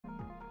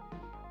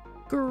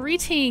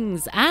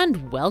Greetings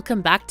and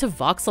welcome back to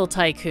Voxel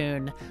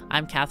Tycoon.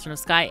 I'm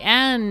KatherineOfSky,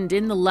 and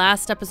in the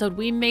last episode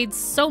we made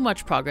so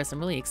much progress. I'm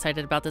really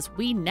excited about this.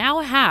 We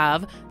now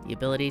have the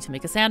ability to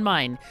make a sand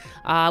mine.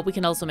 We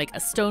can also make a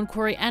stone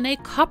quarry and a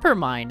copper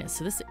mine.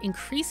 So this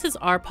increases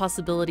our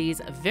possibilities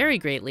very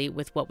greatly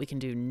with what we can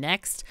do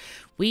next.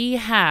 We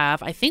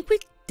have,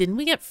 didn't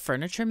we get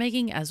furniture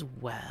making as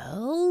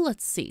well?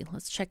 Let's see.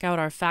 Let's check out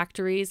our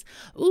factories.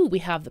 Ooh, we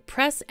have the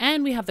press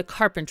and we have the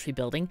carpentry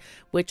building,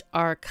 which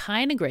are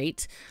kind of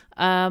great.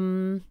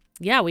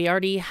 Yeah, we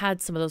already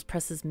had some of those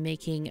presses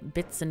making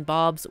bits and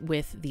bobs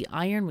with the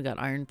iron. We got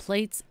iron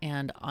plates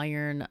and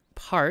iron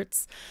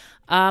parts.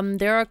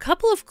 There are a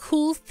couple of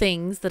cool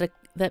things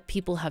that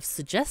people have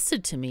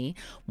suggested to me.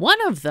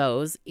 One of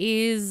those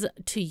is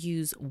to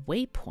use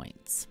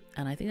waypoints.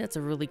 And I think that's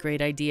a really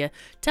great idea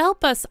to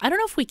help us. I don't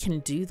know if we can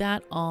do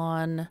that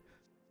on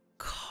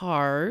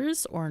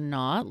cars or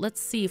not.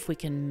 Let's see if we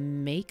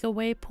can make a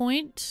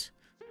waypoint.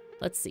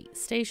 Let's see.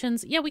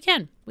 Stations. Yeah, we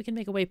can. We can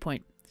make a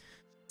waypoint.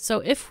 So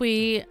if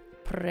we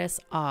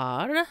press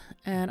R,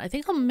 and I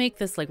think I'll make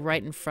this like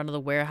right in front of the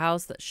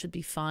warehouse. That should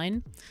be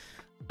fine.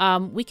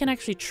 We can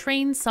actually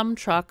train some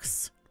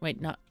trucks.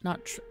 Wait, not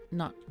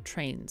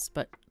trains,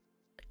 but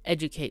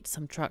educate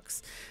some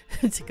trucks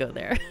to go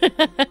there.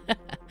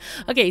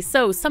 Okay,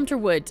 so Sumter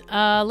Wood.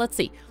 Let's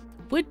see.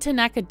 Wood to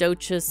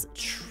Nacogdoches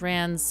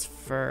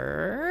transfer.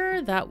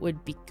 That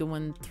would be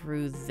going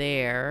through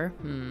there.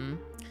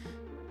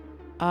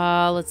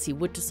 Let's see.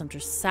 Wood to Sumter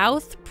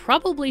South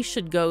probably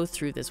should go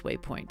through this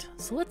waypoint.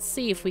 So let's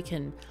see if we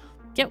can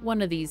get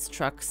one of these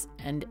trucks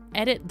and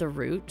edit the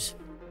route.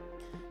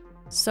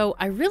 So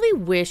I really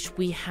wish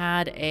we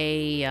had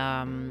a,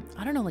 I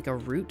don't know, like a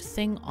route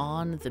thing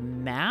on the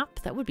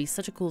map. That would be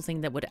such a cool thing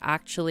that would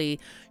actually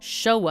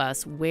show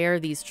us where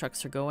these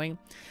trucks are going.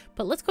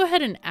 But let's go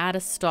ahead and add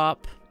a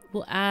stop.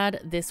 We'll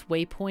add this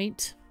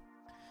waypoint.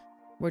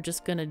 We're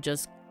just going to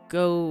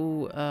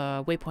go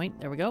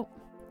waypoint. There we go.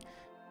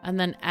 And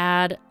then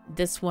add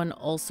this one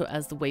also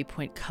as the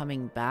waypoint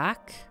coming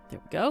back.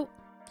 There we go.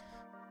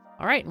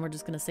 All right. And we're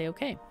just going to say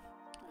okay.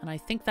 And I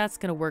think that's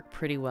going to work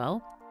pretty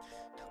well.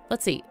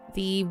 Let's see,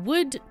 the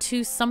Wood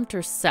to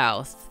Sumter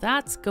South,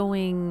 that's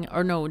going,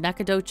 or no,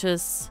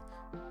 Nacogdoches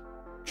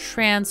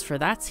transfer,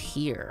 that's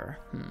here.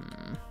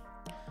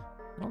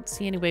 I don't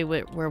see any way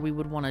where we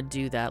would want to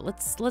do that.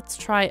 Let's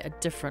try a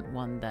different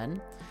one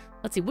then.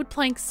 Let's see, wood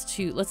planks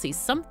to, let's see,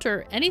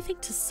 Sumter, anything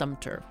to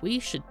Sumter. We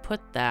should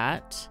put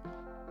that.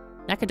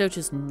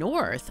 Nacogdoches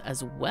North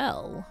as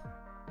well.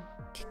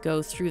 Can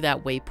go through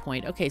that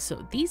waypoint. Okay,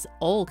 so these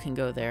all can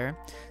go there.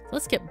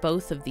 Let's get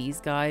both of these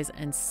guys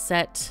and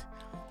set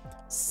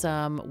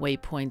some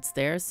waypoints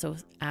there. So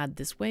add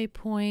this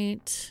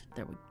waypoint.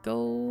 There we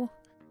go.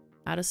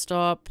 Add a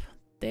stop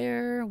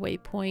there.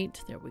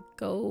 Waypoint. There we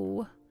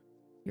go.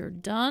 You're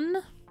done.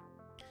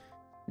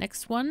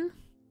 Next one.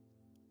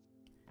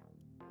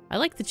 I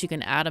like that you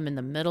can add them in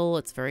the middle.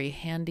 It's very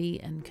handy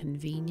and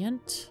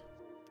convenient.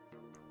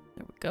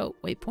 There we go.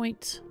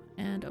 Waypoint.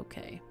 And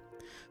okay.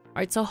 All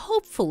right. So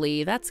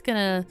hopefully that's going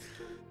to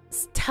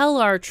tell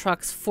our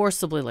trucks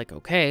forcibly, like,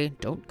 okay,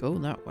 don't go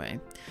that way.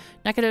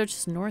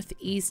 Nacogdoches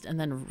Northeast, and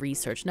then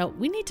research. Now,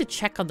 we need to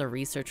check on the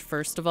research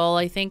first of all,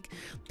 I think,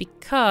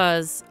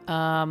 because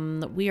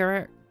we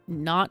are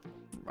not...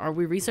 Are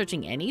we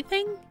researching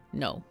anything?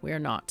 No, we are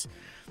not.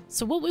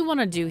 So what we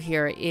want to do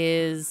here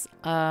is...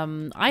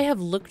 I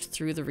have looked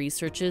through the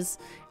researches,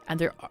 and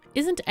there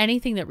isn't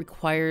anything that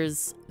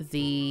requires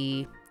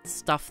the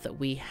stuff that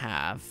we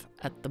have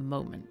at the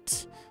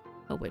moment.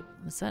 Oh, wait,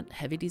 was that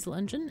heavy diesel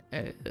engine?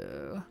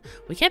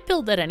 We can't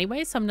build that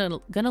anyway, so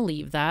I'm gonna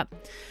leave that.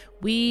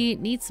 We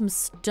need some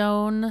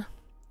stone,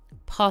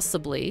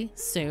 possibly,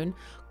 soon.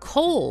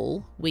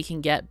 Coal we can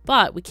get,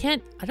 but we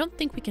can't, I don't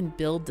think we can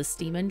build the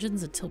steam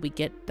engines until we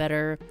get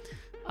better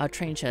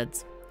train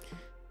sheds.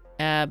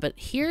 But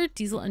here,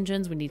 diesel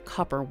engines, we need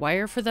copper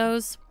wire for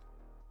those.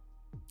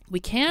 We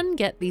can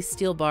get these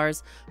steel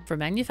bars for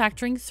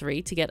manufacturing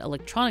 3 to get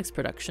electronics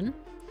production.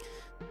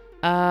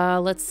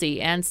 Let's see,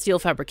 and steel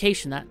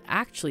fabrication. That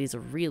actually is a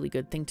really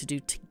good thing to do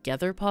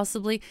together,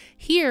 possibly.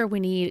 Here we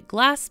need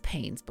glass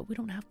panes, but we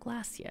don't have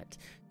glass yet.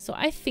 So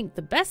I think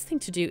the best thing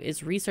to do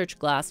is research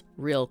glass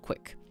real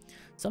quick.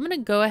 So I'm going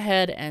to go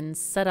ahead and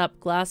set up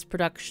glass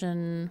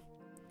production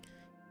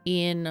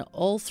in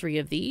all 3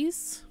 of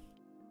these.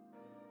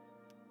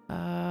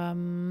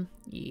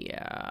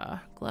 Yeah,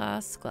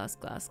 glass.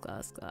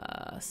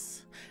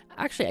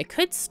 Actually, I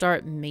could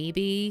start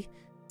maybe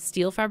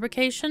steel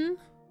fabrication.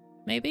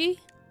 Maybe?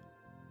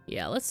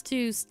 Yeah, let's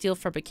do steel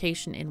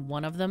fabrication in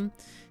one of them.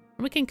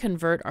 And we can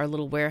convert our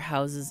little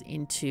warehouses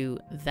into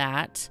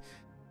that.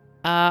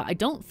 I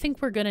don't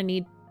think we're going to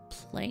need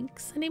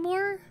planks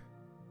anymore.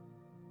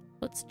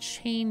 Let's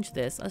change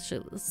this.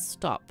 Actually, let's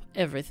stop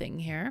everything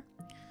here.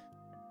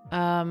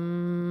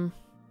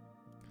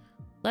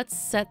 Let's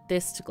set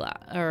this to glass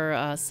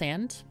or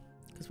sand,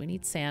 because we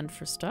need sand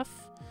for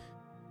stuff.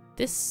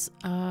 This,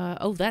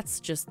 oh,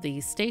 that's just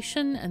the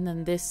station. And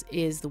then this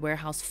is the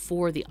warehouse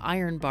for the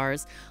iron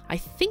bars. I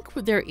think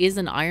there is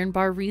an iron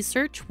bar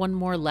research, one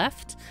more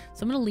left.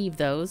 So I'm going to leave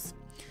those.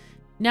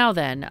 Now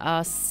then,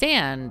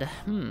 sand.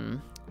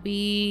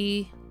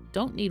 We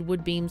don't need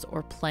wood beams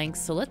or planks.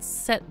 So let's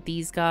set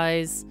these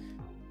guys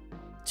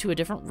to a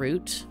different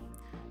route.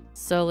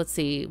 So let's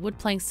see, wood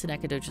planks to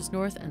Nacogdoches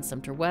North and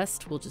Sumter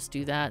West. We'll just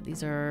do that.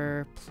 These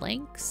are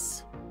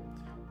planks.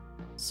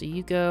 So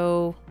you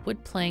go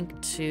wood plank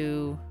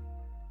to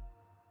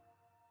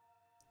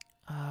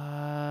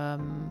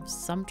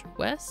Sumter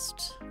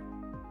West.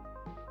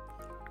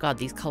 God,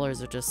 these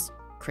colors are just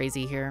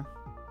crazy here.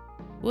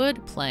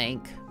 Wood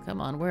plank. Come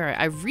on, where are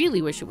I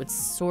really wish it would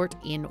sort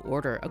in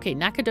order. Okay,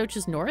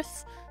 Nacogdoches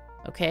North.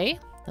 Okay,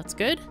 that's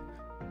good.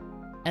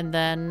 And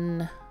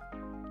then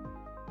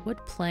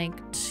wood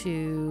plank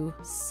to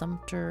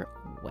Sumter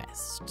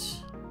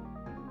West.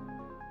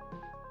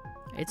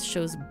 It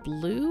shows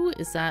blue.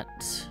 Is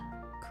that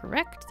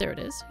correct? There it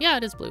is. Yeah,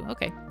 it is blue.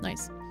 Okay,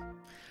 nice.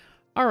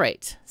 All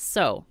right,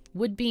 so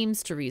wood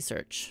beams to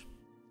research.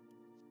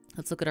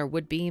 Let's look at our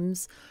wood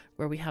beams,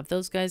 where we have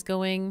those guys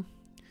going.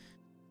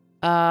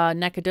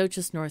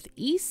 Nacogdoches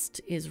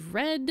Northeast is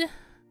red. And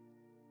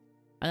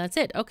that's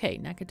it. Okay,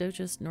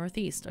 Nacogdoches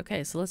Northeast.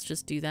 Okay, so let's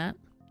just do that.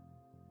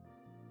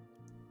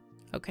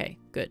 Okay,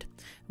 good.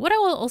 What I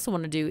will also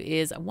want to do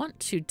is I want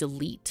to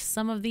delete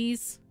some of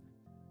these.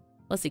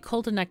 Let's see,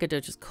 coal to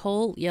Nacogdoches.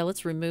 Coal, yeah,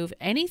 let's remove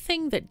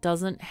anything that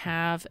doesn't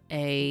have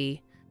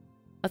a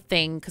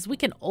thing, because we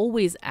can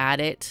always add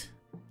it.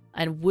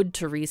 And wood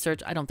to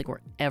research, I don't think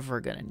we're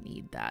ever going to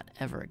need that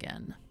ever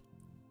again.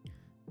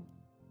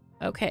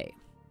 Okay,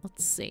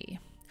 let's see.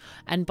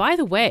 And by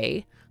the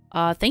way,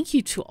 thank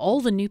you to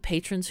all the new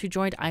patrons who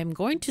joined. I'm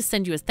going to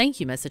send you a thank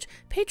you message.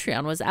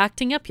 Patreon was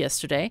acting up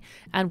yesterday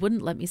and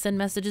wouldn't let me send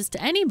messages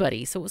to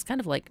anybody. So it was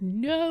kind of like,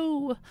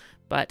 no.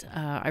 But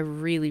I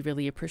really,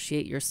 really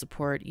appreciate your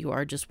support. You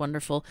are just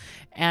wonderful.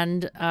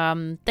 And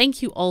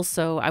thank you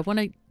also. I want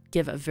to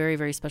give a very,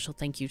 very special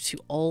thank you to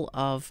all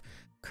of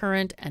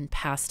current and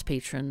past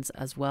patrons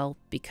as well,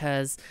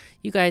 because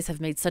you guys have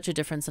made such a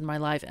difference in my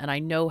life. And I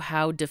know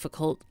how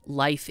difficult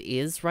life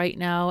is right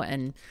now.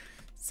 And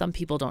some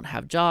people don't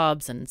have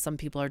jobs and some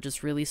people are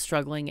just really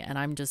struggling. And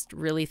I'm just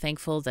really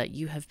thankful that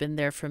you have been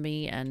there for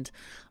me. And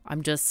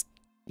I'm just,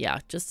 yeah,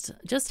 just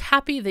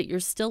happy that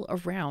you're still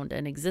around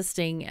and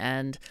existing,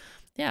 and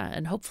yeah,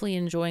 and hopefully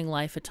enjoying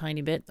life a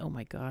tiny bit. Oh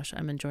my gosh,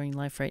 I'm enjoying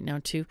life right now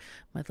too.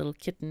 My little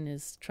kitten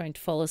is trying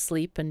to fall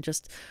asleep and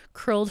just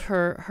curled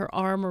her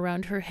arm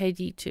around her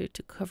heady to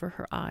cover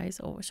her eyes.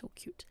 Oh, so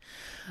cute.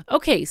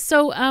 Okay,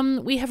 so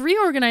we have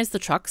reorganized the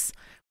trucks.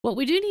 What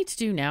we do need to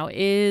do now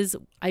is,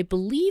 I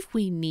believe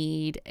we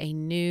need a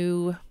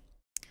new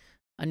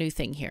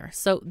thing here.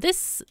 So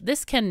this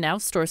can now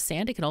store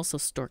sand. It can also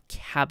store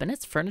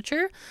cabinets,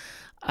 furniture,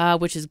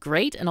 which is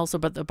great, and also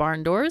but the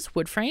barn doors,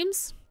 wood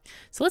frames.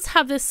 So let's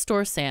have this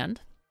store sand.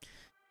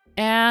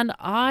 And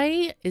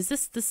okay,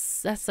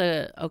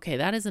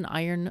 that is an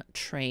iron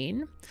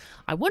train.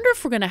 I wonder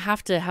if we're going to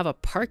have a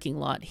parking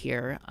lot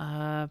here,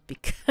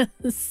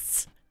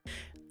 because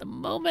at the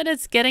moment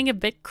it's getting a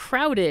bit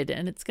crowded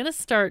and it's going to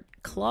start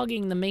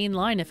clogging the main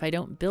line if I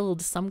don't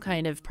build some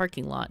kind of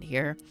parking lot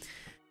here.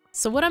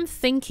 So what I'm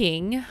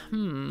thinking,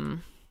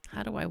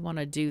 how do I want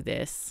to do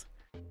this?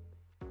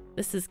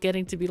 This is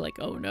getting to be like,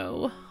 oh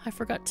no, I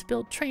forgot to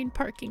build train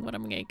parking. What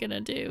am I gonna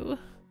do?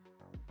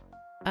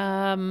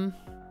 Could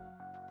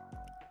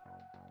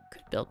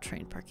build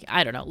train parking.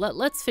 I don't know.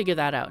 Let's figure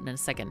that out in a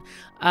second.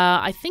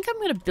 I think I'm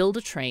gonna build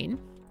a train.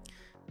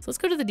 So let's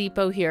go to the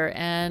depot here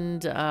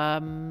and,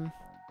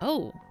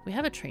 oh, we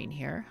have a train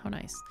here. How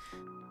nice.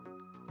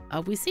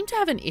 We seem to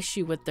have an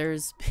issue with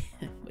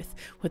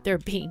with there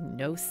being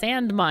no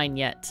sand mine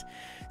yet.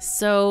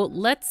 So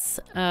let's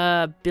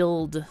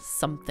build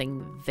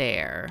something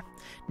there.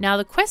 Now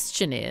the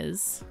question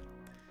is,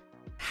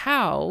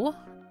 how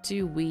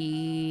do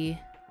we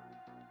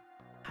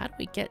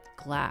get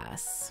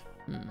glass?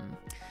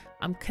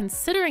 I'm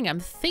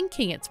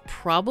thinking it's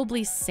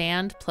probably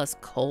sand plus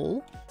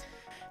coal.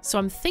 So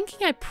I'm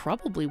thinking I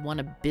probably want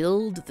to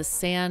build the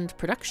sand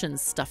production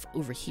stuff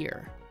over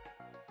here.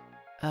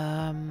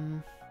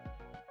 I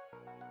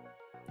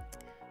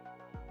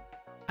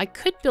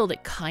could build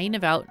it kind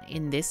of out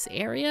in this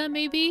area,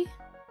 maybe,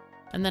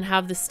 and then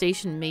have the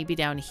station maybe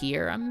down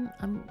here.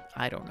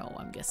 I don't know.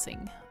 I'm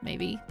guessing,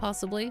 maybe,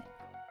 possibly,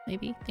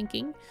 maybe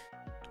thinking,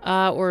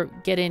 or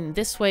get in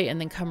this way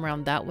and then come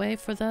around that way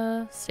for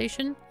the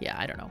station. Yeah,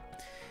 I don't know.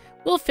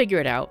 We'll figure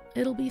it out.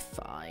 It'll be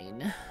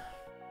fine.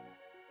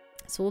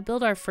 So we'll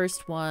build our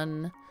first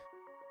one.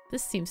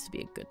 This seems to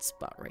be a good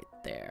spot right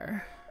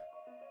there.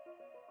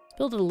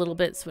 Build it a little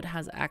bit so it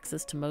has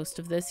access to most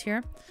of this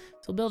here.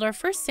 So we'll build our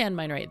first sand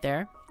mine right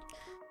there.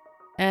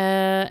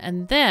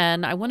 And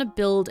then I want to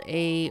build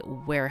a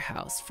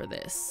warehouse for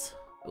this.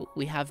 Ooh,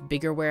 we have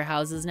bigger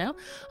warehouses now.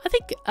 I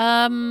think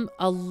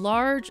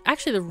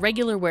actually the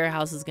regular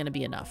warehouse is going to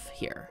be enough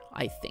here,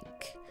 I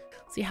think.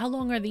 Let's see, how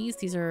long are these?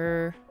 These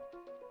are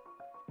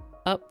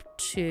up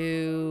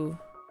to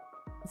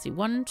let's see,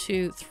 1,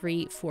 2,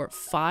 3, 4,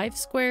 5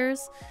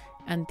 squares.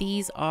 And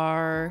these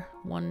are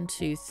 1,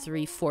 2,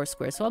 3, 4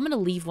 squares. So I'm going to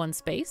leave one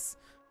space.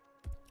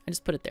 I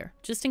just put it there.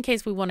 Just in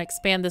case we want to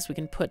expand this, we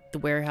can put the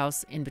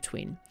warehouse in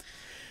between.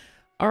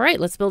 All right,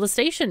 let's build a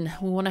station.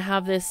 We want to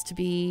have this to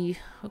be...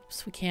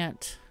 Oops, we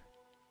can't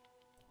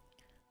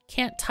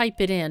type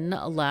it in,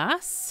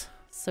 alas.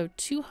 So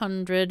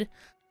 200.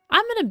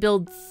 I'm going to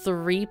build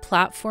 3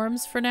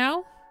 platforms for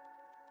now.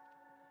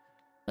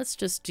 Let's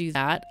just do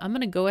that. I'm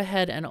going to go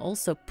ahead and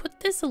also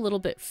put this a little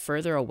bit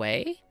further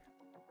away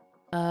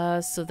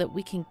so that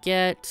we can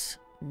get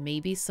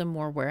maybe some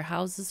more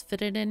warehouses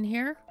fitted in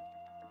here.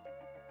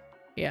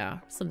 Yeah,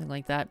 something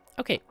like that.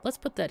 Okay, let's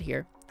put that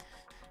here.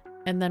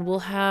 And then we'll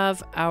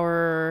have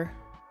our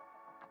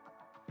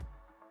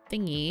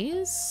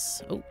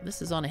thingies. Oh,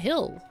 this is on a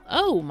hill.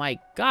 Oh my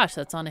gosh,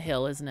 that's on a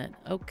hill, isn't it?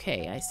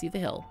 Okay, I see the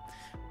hill.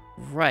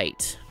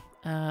 Right.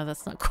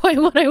 That's not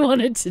quite what I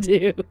wanted to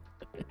do.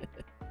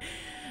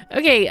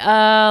 Okay,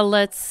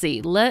 let's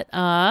see. Let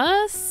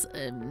us,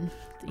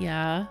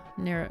 yeah,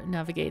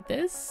 navigate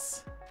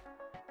this.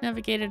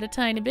 Navigate it a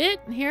tiny bit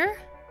here.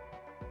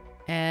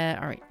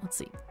 All right, let's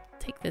see.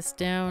 Take this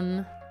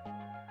down.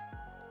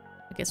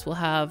 I guess we'll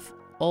have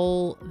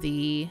all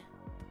the...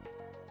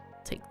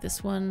 Take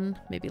this one,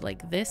 maybe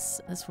like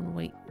this. This one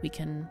we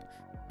can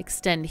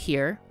extend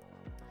here.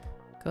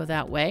 Go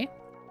that way.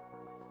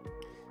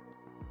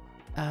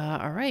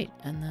 All right,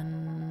 and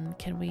then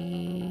can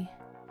we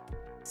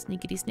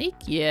sneakity sneak?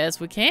 Yes,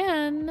 we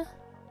can.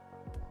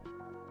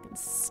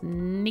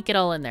 Sneak it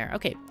all in there.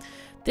 Okay,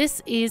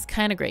 this is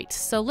kind of great.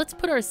 So let's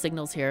put our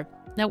signals here.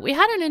 Now, we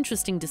had an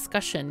interesting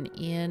discussion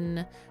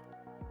in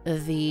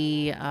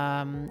the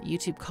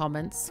YouTube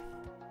comments.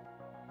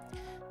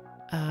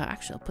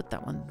 Actually, I'll put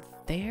that one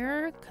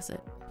there because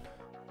it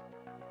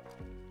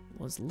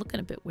was looking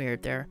a bit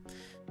weird there.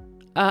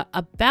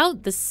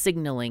 About the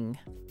signaling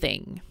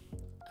thing.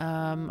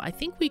 I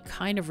think we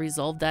kind of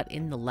resolved that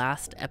in the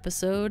last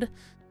episode,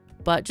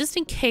 but just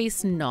in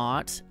case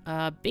not,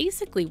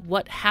 basically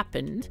what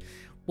happened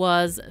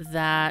was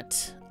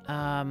that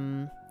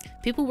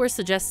people were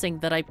suggesting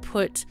that I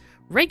put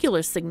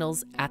regular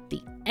signals at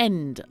the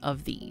end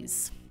of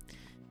these.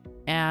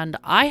 And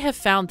I have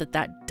found that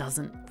that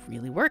doesn't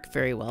really work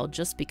very well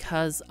just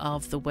because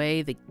of the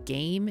way the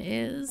game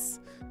is.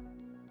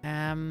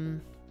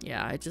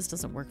 Yeah, it just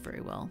doesn't work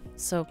very well.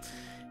 So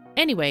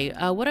anyway,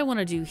 what I want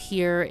to do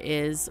here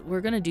is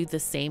we're going to do the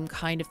same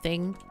kind of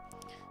thing.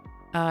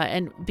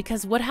 And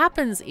because what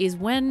happens is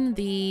when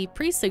the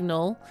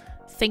pre-signal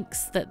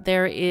thinks that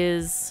there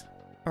is,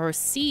 or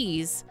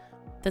sees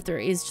that there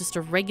is just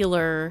a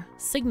regular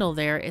signal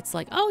there, it's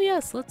like, oh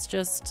yes, let's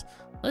just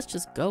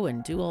go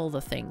and do all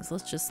the things.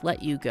 Let's just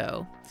let you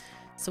go.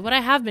 So what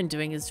I have been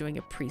doing is doing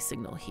a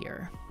pre-signal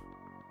here.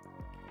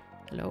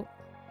 Hello.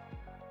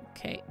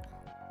 Okay.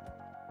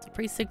 It's a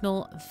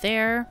pre-signal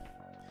there.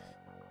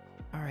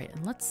 All right,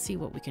 and let's see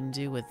what we can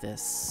do with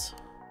this.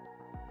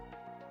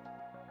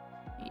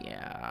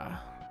 Yeah.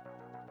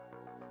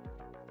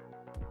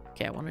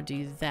 Okay, I want to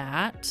do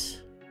that.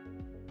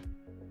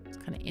 Let's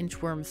kind of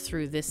inchworm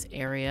through this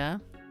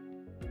area.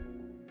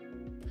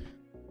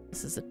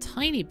 This is a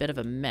tiny bit of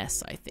a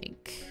mess, I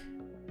think.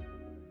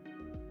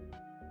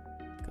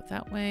 Go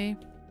that way.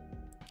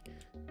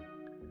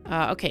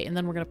 Okay, and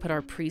then we're going to put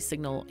our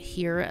pre-signal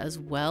here as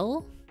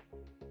well.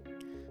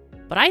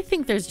 But I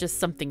think there's just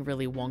something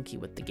really wonky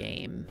with the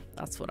game.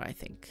 That's what I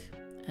think.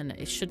 And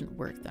it shouldn't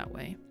work that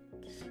way.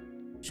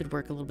 It should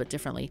work a little bit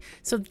differently.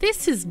 So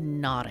this is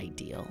not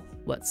ideal,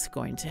 what's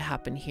going to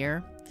happen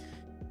here.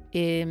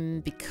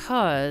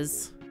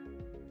 Because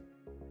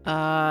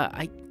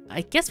I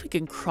guess we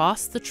can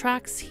cross the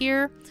tracks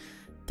here.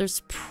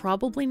 There's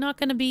probably not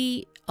going to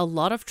be a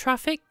lot of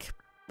traffic,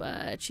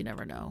 but you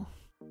never know.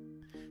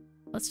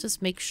 Let's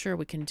just make sure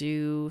we can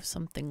do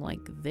something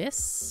like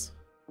this.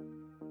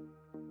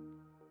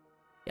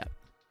 Yep,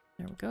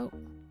 there we go.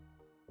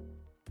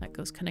 That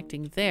goes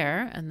connecting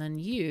there, and then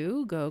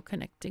you go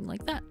connecting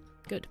like that.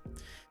 Good.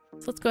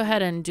 So let's go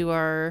ahead and do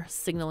our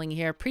signaling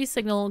here.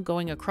 Pre-signal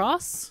going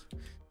across.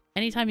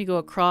 Anytime you go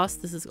across,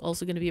 this is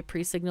also going to be a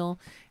pre-signal,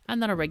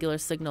 and then a regular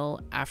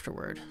signal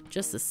afterward.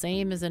 Just the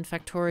same as in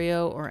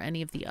Factorio or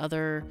any of the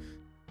other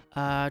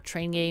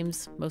train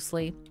games,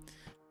 mostly.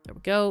 There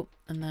we go.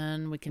 And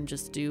then we can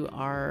just do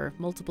our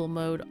multiple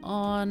mode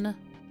on,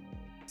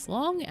 as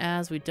long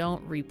as we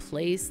don't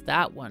replace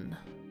that one.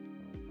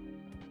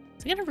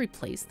 Is it going to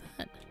replace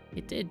that?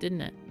 It did,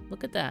 didn't it?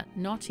 Look at that.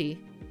 Naughty.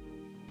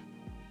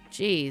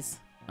 Jeez.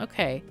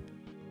 Okay.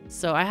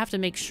 So I have to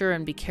make sure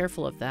and be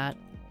careful of that.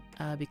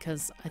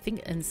 Because I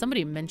think, and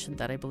somebody mentioned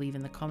that, I believe,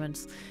 in the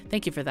comments.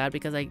 Thank you for that,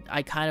 because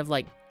I kind of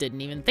like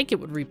didn't even think it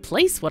would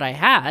replace what I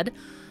had,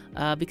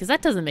 because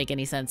that doesn't make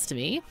any sense to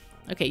me.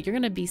 Okay, you're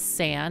going to be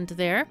sand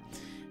there.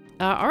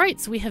 All right,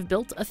 so we have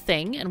built a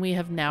thing, and we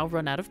have now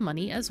run out of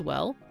money as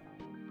well.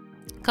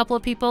 A couple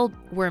of people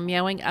were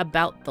meowing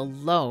about the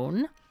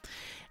loan,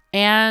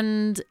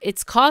 and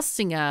it's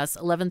costing us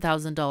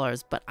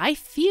 $11,000, but I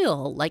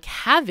feel like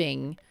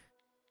having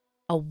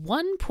A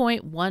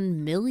 $1.1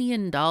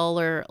 million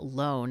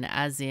loan,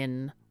 as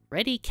in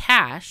ready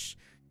cash,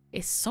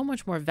 is so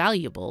much more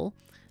valuable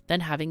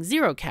than having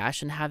zero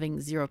cash and having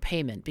zero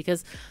payment,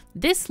 because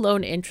this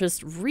loan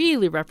interest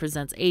really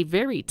represents a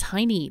very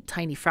tiny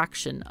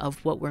fraction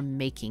of what we're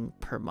making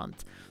per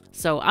month.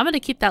 So I'm going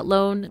to keep that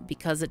loan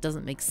because it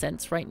doesn't make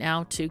sense right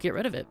now to get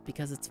rid of it,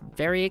 because it's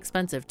very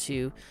expensive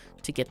to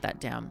get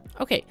that down.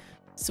 Okay,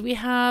 so we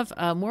have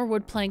more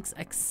wood planks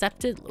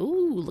accepted.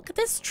 Ooh, look at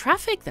this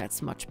traffic.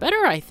 That's much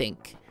better, I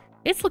think.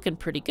 It's looking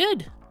pretty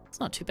good. It's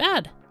not too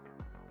bad.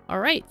 All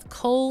right,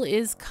 coal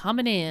is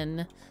coming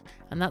in,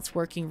 and that's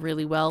working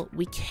really well.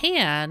 We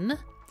can...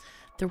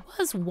 There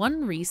was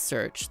one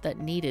research that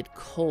needed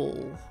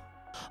coal.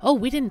 Oh,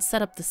 we didn't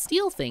set up the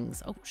steel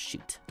things. Oh,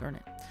 shoot. Darn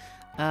it.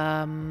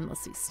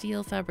 Let's see.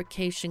 Steel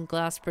fabrication,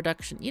 glass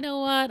production. You know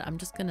what? I'm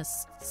just going to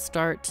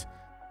start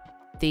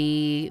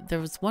the... There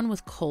was one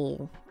with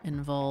coal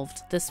involved.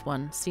 This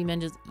one. Steam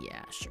engines.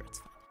 Yeah, sure. It's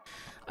fine.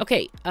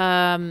 Okay.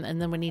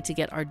 And then we need to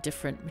get our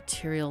different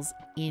materials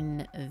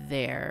in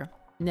there.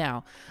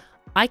 Now,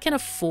 I can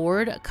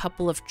afford a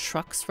couple of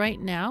trucks right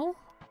now.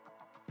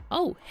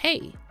 Oh,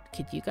 hey.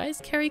 Could you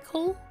guys carry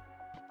coal?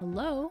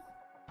 Hello?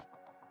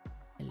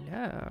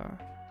 Hello?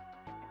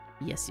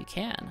 Yes, you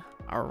can.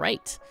 All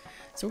right.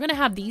 So we're going to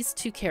have these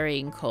two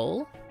carrying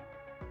coal.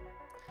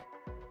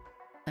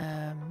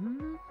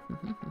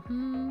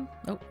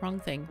 Oh, wrong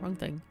thing. Wrong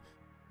thing.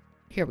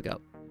 Here we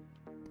go.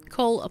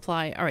 Coal,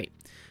 apply. All right.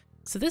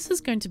 So this is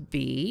going to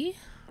be...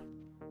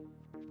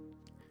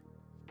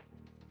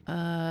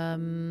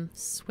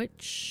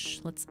 switch.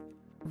 Let's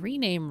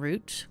rename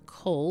route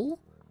coal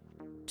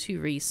to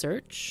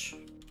research.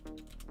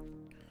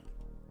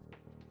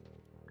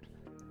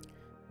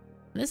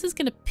 This is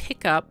going to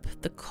pick up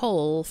the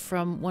coal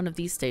from one of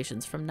these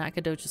stations, from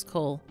Nacogdoches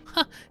Coal.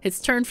 Huh, it's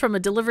turned from a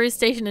delivery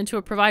station into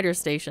a provider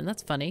station.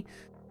 That's funny.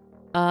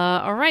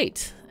 All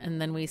right.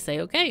 And then we say,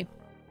 okay.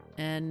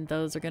 And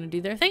those are going to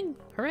do their thing.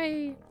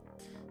 Hooray.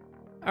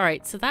 All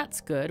right. So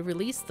that's good.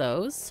 Release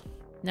those.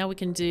 Now we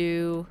can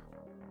do...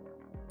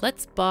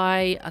 Let's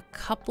buy a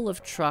couple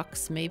of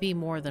trucks, maybe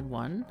more than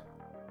one.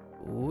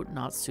 Ooh,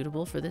 not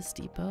suitable for this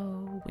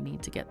depot. We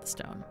need to get the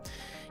stone.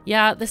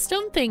 Yeah, the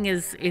stone thing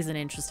is an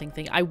interesting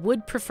thing. I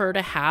would prefer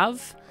to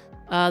have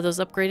those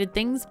upgraded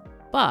things,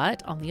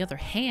 but on the other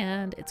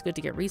hand, it's good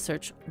to get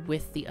research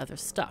with the other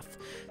stuff.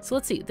 So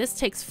let's see. This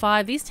takes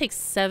 5. These take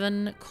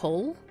 7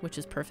 coal, which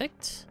is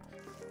perfect.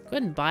 Go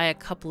ahead and buy a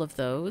couple of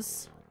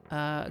those.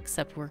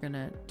 Except we're going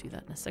to do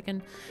that in a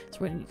second. So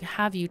we're going to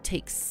have you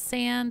take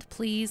sand,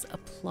 please.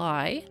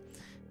 Apply.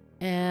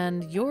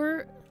 And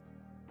your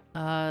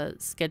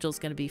schedule is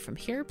going to be from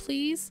here,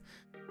 please.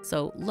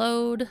 So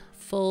load,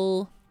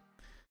 full.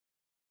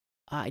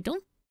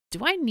 Do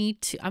I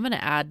need to? I'm going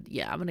to add,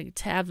 yeah, I'm going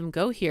to have them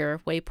go here,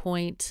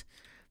 waypoint,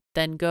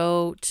 then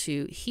go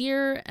to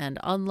here and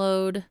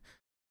unload,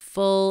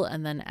 full,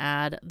 and then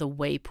add the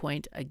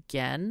waypoint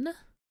again.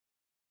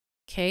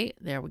 Okay,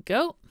 there we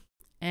go.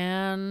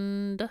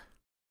 And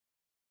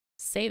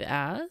save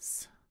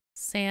as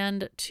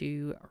sand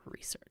to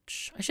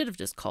research. I should have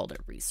just called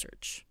it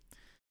research.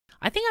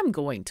 I think I'm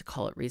going to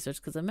call it research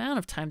because the amount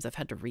of times I've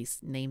had to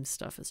rename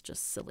stuff is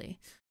just silly.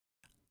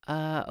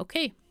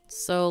 Okay,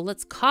 so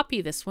let's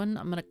copy this one.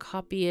 I'm going to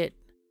copy it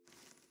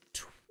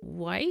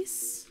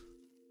twice.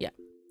 Yeah.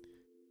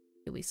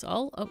 Release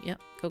all. Oh, yeah.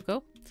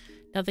 Go.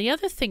 Now, the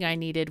other thing I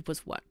needed was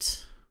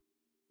what?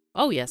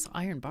 Oh, yes,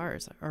 iron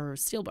bars, or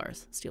steel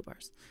bars. Steel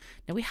bars.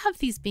 Now, we have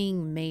these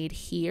being made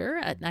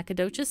here at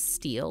Nacogdoches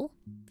Steel.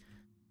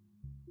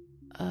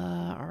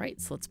 All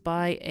right, so let's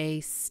buy a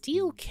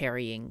steel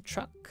carrying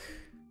truck.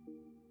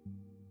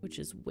 Which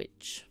is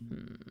which?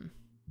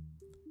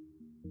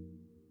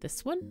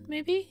 This one,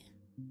 maybe?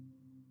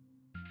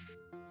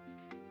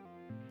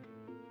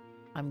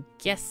 I'm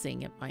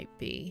guessing it might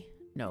be.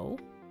 No.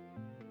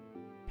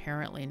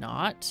 Apparently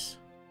not.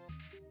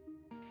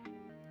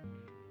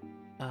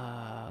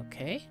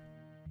 Okay.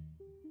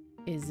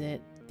 Is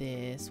it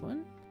this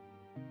one?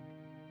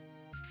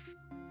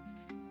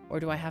 Or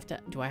do I have to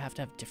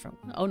have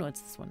different one? Oh no,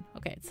 it's this one.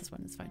 Okay, it's this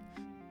one, it's fine.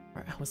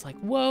 Or I was like,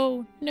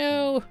 whoa,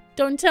 no,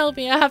 don't tell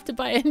me I have to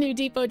buy a new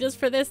depot just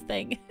for this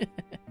thing.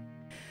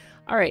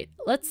 All right,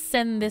 let's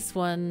send this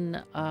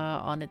one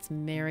on its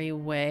merry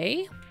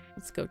way.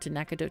 Let's go to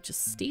Nacogdoches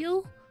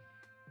Steel.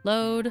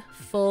 Load,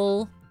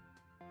 full,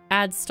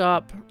 add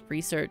stop,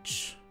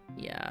 research.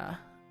 Yeah,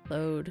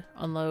 load,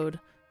 unload,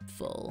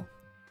 full.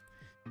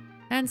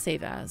 And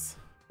save as.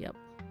 Yep.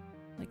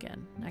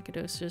 Again,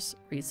 Nacogdoches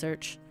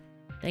research.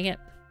 Dang it.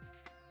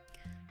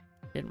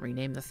 Didn't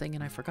rename the thing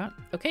and I forgot.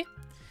 Okay.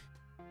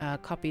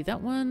 Copy that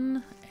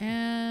one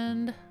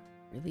and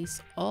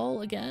release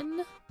all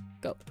again.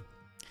 Go.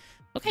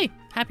 Okay,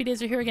 happy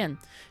days are here again.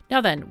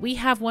 Now then, we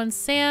have 1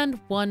 sand,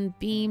 1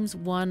 beams,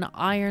 1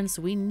 iron,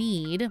 so we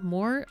need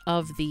more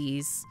of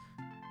these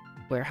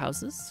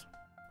warehouses.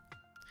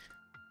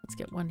 Let's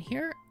get one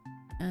here,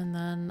 and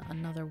then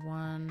another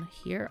one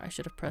here. I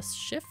should have pressed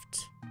shift.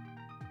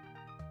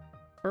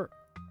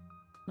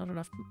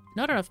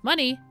 Not enough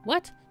money?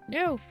 What?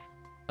 No.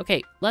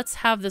 Okay, let's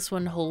have this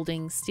one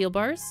holding steel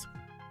bars.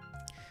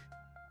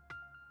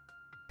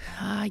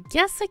 I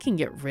guess I can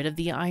get rid of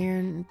the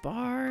iron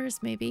bars,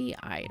 maybe?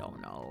 I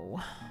don't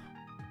know.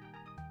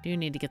 Do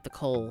need to get the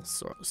coal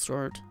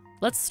stored.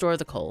 Let's store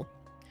the coal.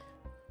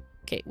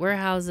 Okay,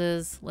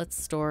 warehouses.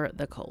 Let's store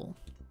the coal.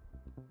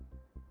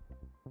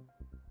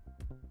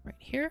 Right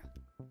here.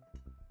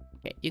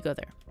 Okay, you go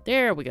there.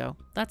 There we go.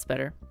 That's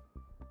better.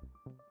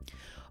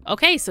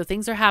 Okay, so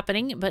things are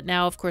happening, but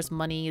now, of course,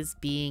 money is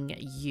being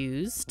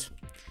used,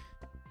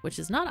 which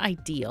is not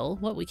ideal.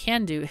 What we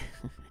can do,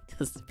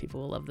 because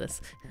people will love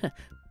this,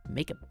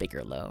 make a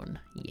bigger loan.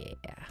 Yeah,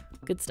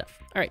 good stuff.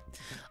 All right,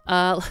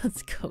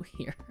 let's go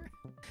here.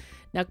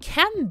 Now,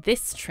 can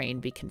this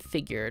train be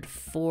configured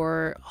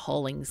for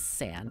hauling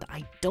sand?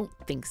 I don't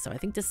think so. I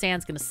think the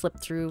sand's going to slip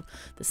through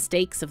the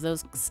stakes of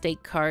those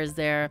stake cars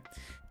there.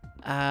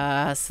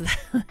 So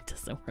that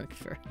doesn't work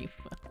very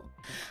well.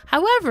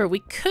 However, we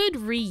could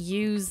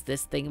reuse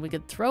this thing. We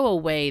could throw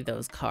away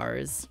those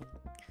cars.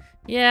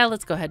 Yeah,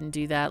 let's go ahead and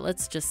do that.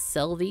 Let's just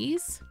sell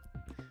these.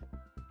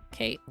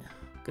 Okay,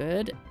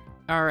 good.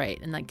 All right,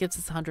 and that gives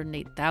us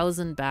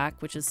 108,000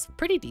 back, which is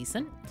pretty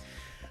decent.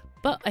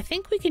 But I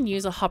think we can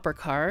use a hopper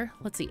car.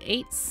 Let's see,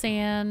 8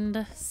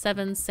 sand,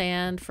 7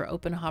 sand for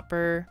open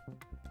hopper.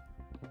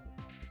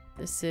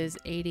 This is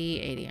 80,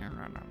 80.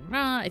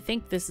 I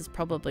think this is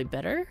probably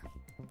better.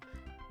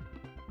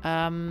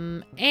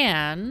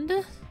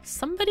 And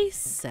somebody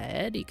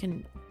said you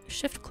can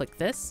shift click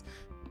this.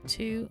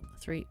 2,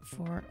 3,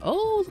 4.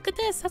 Oh, look at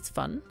this. That's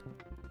fun.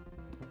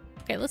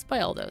 Okay, let's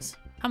buy all those.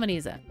 How many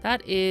is that?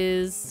 That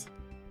is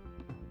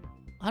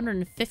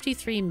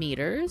 153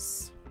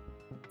 meters.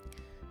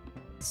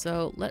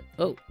 So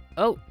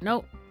oh,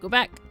 no, go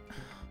back.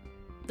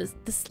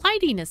 The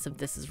slidiness of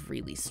this is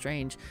really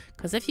strange.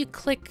 Because if you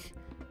click,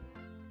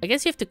 I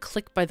guess you have to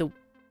click by the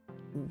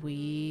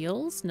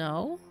wheels.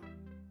 No.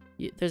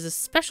 There's a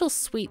special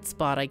sweet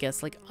spot, I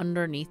guess, like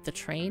underneath the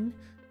train.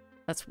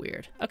 That's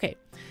weird. Okay,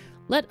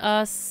 let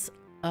us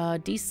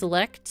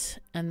deselect,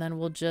 and then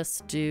we'll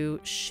just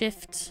do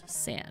shift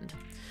sand.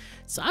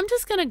 So I'm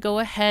just gonna go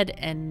ahead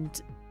and,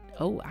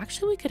 oh,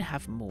 actually we could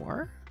have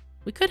more.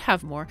 We could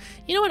have more.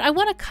 You know what? I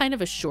want a kind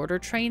of a shorter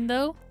train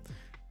though,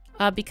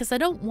 because I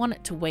don't want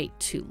it to wait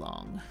too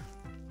long.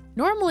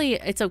 Normally,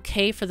 it's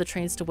okay for the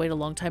trains to wait a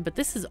long time, but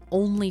this is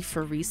only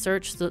for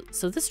research,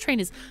 so this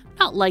train is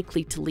not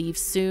likely to leave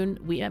soon.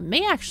 We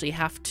may actually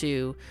have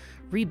to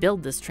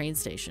rebuild this train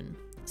station.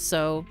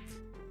 So,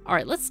 all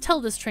right, let's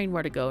tell this train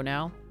where to go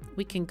now.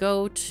 We can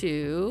go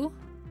to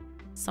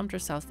Sumter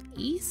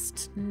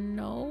Southeast.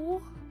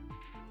 No.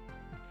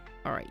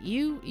 All right,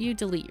 you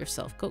delete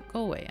yourself. Go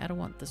away. I don't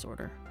want this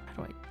order. How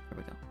do I? There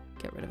we go.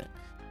 Get rid of it.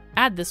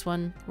 Add this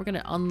one. We're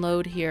gonna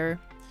unload here.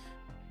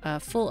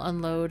 Full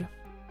unload.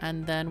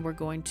 And then we're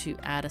going to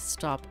add a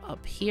stop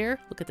up here.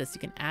 Look at this. You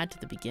can add to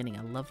the beginning.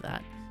 I love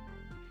that.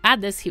 Add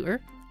this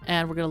here.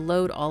 And we're going to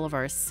load all of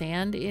our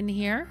sand in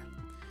here.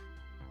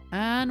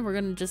 And we're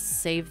going to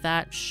just save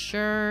that.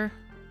 Sure.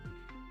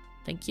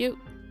 Thank you.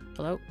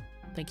 Hello.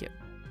 Thank you.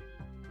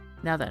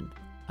 Now then,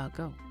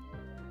 go.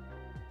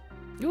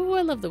 Ooh,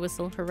 I love the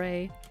whistle.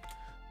 Hooray.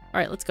 All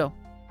right, let's go.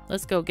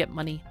 Let's go get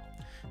money.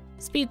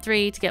 Speed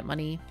 3 to get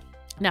money.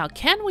 Now,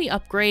 can we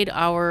upgrade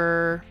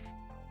our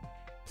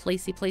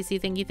placey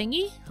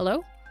thingy?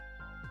 Hello?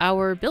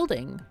 Our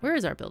building. Where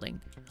is our building?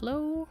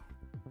 Hello?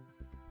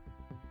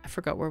 I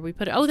forgot where we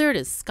put it. Oh, there it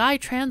is.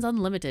 Skytrans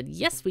Unlimited.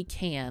 Yes, we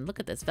can. Look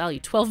at this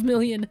value. 12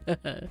 million.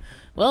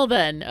 Well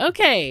then.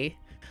 Okay.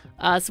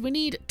 So we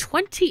need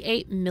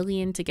 28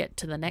 million to get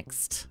to the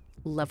next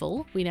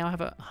level. We now have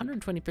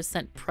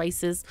 120%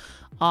 prices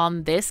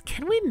on this.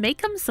 Can we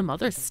make them some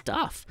other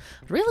stuff?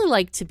 I'd really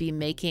like to be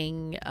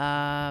making,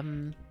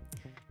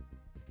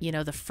 you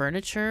know, the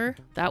furniture.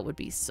 That would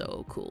be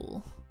so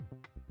cool.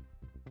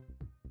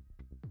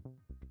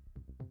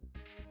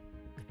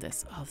 Look at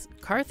this. Oh,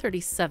 car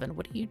 37.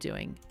 What are you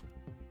doing?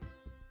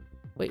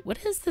 Wait,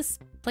 what is this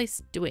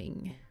place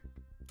doing?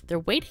 They're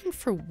waiting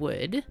for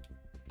wood.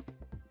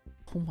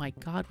 Oh my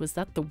god, was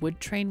that the wood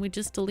train we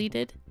just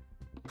deleted?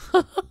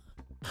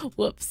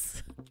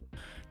 Whoops.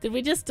 Did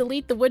we just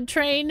delete the wood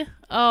train?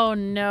 Oh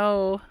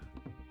no.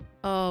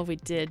 Oh, we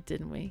did,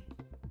 didn't we?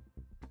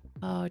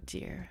 Oh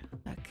dear.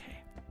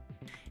 Okay.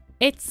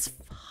 It's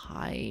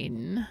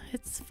fine.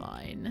 It's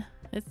fine.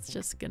 It's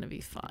just gonna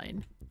be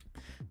fine.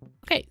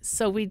 Okay,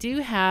 so we do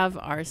have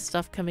our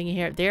stuff coming in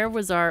here. There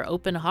was our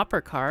open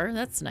hopper car.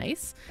 That's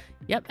nice.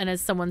 Yep, and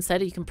as someone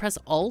said, you can press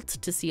Alt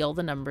to see all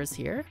the numbers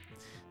here.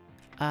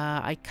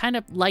 I kind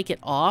of like it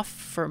off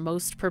for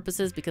most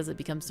purposes because it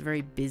becomes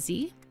very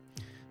busy.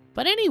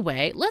 But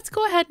anyway, let's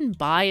go ahead and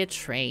buy a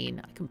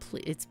train.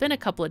 It's been a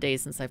couple of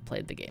days since I've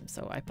played the game,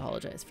 so I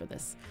apologize for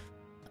this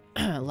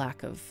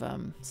lack of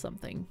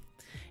something.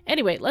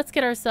 Anyway, let's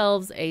get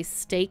ourselves a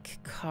stake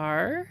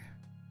car.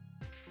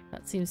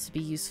 That seems to be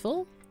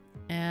useful.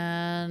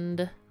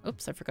 And,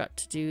 oops, I forgot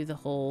to do the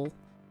whole,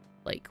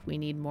 like, we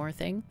need more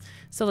thing.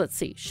 So let's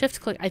see,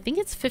 shift click. I think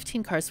it's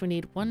 15 cars. So we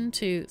need 1,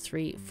 2,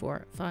 3,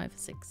 4, 5,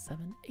 6,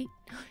 7, 8,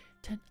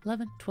 10,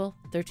 11, 12,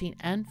 13,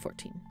 and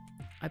 14.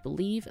 I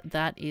believe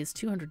that is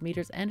 200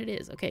 meters, and it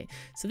is. Okay,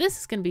 so this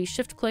is going to be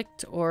shift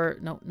clicked, or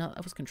no,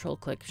 that was control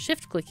click.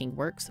 Shift clicking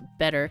works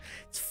better.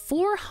 It's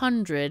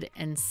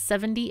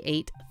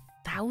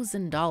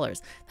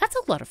 $478,000. That's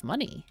a lot of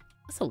money.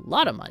 That's a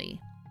lot of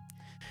money.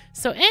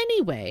 So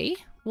anyway,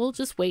 we'll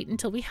just wait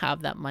until we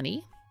have that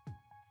money.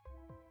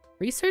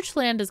 Research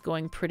land is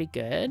going pretty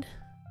good.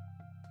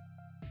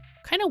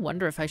 Kind of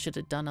wonder if I should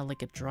have done a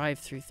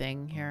drive-through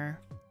thing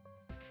here.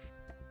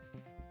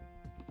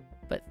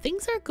 But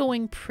things are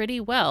going pretty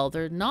well.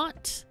 There's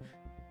not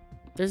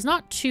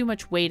too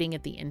much waiting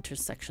at the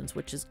intersections,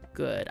 which is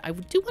good. I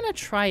do want to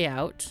try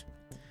out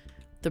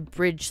the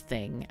bridge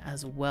thing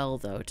as well,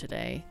 though,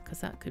 today,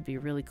 because that could be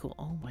really cool.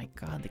 Oh my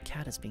god, the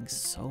cat is being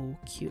so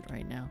cute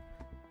right now.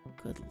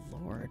 Good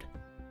lord.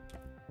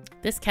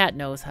 This cat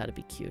knows how to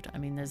be cute. I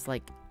mean, there's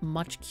like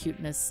much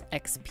cuteness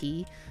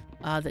XP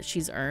that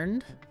she's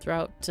earned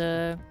throughout,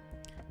 you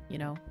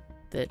know,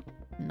 that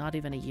not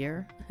even a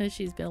year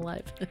she's been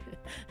alive.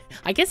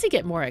 I guess you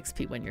get more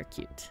XP when you're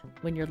cute,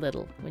 when you're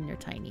little, when you're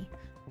tiny.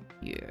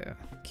 Yeah,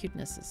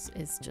 cuteness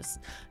is just...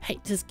 Hey,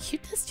 does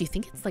cuteness, do you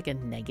think it's like a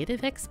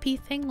negative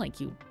XP thing? Like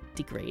you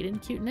degrade in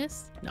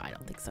cuteness? No, I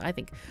don't think so. I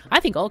think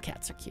all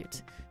cats are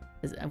cute,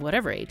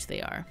 whatever age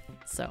they are.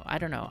 So I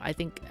don't know. I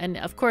think, and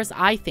of course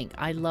I think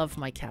I love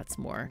my cats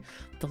more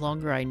the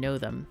longer I know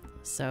them.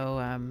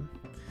 So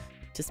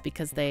just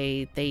because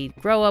they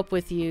grow up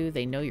with you,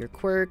 they know your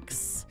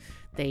quirks,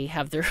 they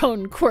have their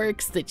own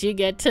quirks that you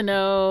get to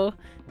know,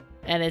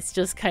 and it's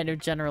just kind of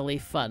generally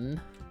fun.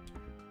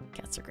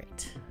 Cats are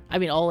great. I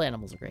mean, all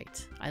animals are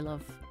great. I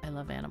love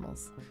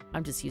animals.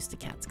 I'm just used to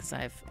cats because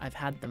I've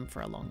had them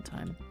for a long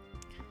time.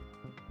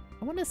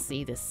 I want to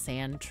see this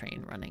sand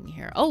train running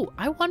here. Oh,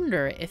 I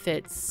wonder if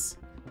it's...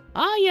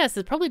 Ah, yes,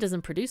 it probably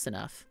doesn't produce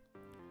enough.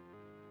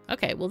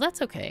 Okay, well,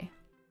 that's okay.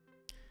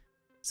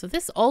 So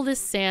all this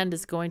sand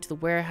is going to the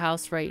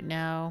warehouse right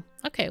now.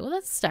 Okay, well,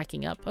 that's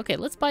stacking up. Okay,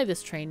 let's buy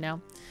this train now.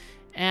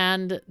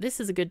 And this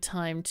is a good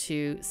time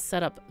to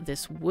set up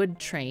this wood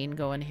train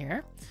going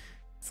here.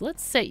 So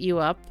let's set you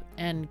up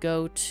and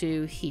go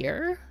to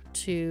here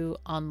to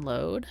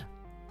unload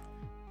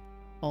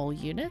all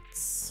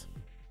units.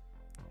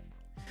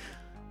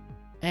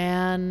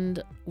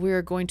 And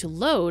we're going to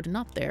load,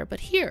 not there,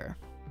 but here.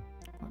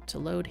 I want to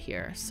load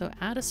here. So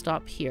add a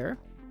stop here.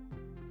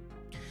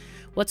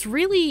 What's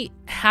really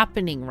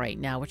happening right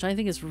now, which I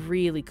think is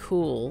really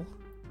cool,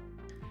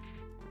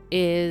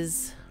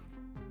 is...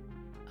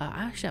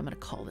 actually, I'm going to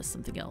call this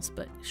something else,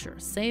 but sure.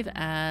 Save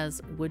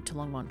as wood to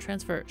Longmont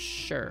transfer.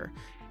 Sure.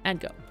 And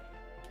go.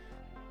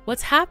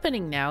 What's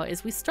happening now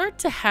is we start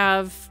to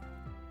have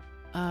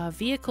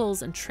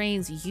vehicles and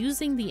trains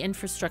using the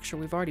infrastructure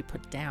we've already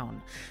put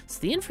down.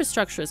 So the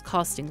infrastructure is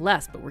costing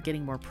less, but we're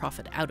getting more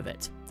profit out of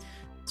it.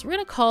 So we're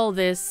going to call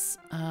this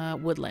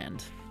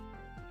woodland.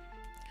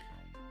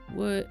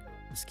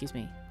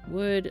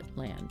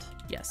 Woodland.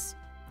 Yes.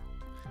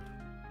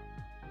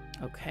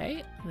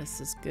 Okay, this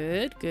is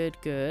good, good,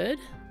 good.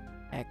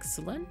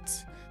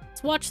 Excellent.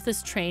 Let's watch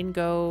this train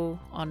go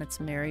on its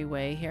merry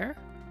way here.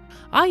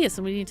 Ah, yes,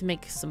 and we need to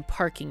make some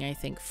parking, I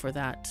think, for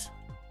that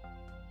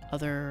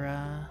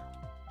other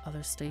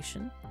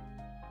station.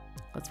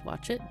 Let's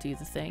watch it do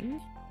the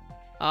thing.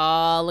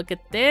 Oh, look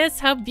at this.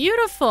 How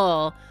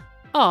beautiful.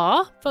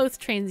 Aw, both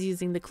trains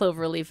using the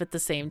clover leaf at the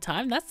same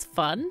time. That's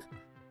fun.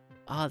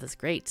 Oh, that's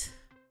great.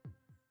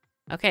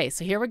 Okay,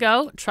 so here we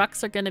go.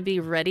 Trucks are going to be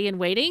ready and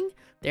waiting.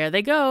 There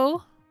they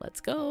go.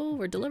 Let's go.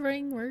 We're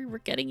delivering. We're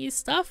getting you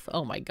stuff.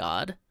 Oh my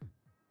god.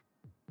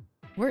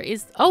 Where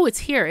is... Oh, it's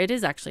here. It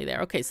is actually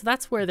there. Okay, so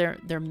that's where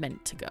they're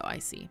meant to go. I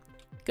see.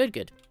 Good,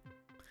 good.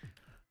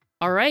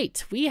 All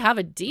right, we have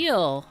a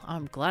deal.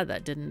 I'm glad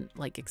that didn't,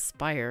 like,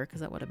 expire,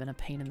 because that would have been a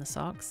pain in the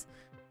socks.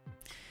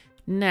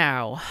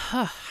 Now,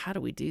 how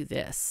do we do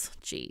this?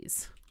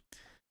 Jeez.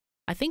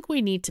 I think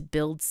we need to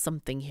build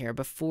something here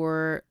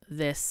before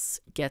this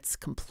gets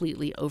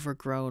completely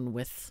overgrown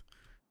with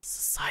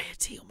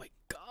society. Oh my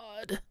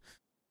god.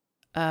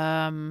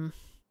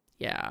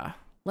 Yeah.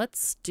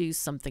 Let's do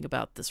something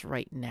about this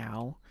right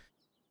now,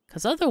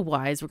 because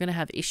otherwise we're going to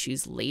have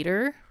issues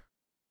later.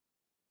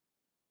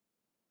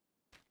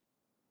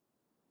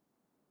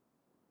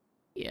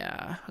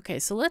 Yeah. Okay,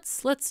 so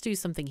let's do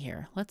something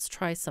here. Let's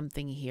try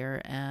something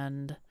here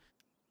and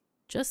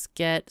just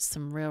get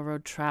some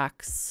railroad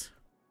tracks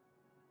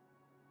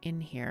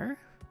in here.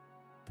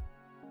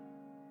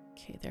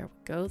 Okay, there we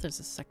go. There's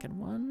a second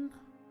one.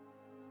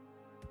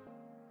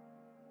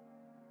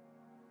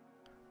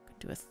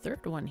 Do a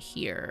third one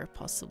here,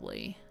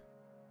 possibly.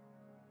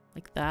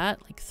 Like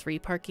that, like 3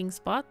 parking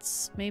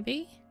spots,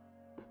 maybe?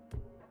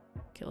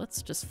 Okay,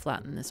 let's just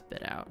flatten this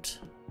bit out.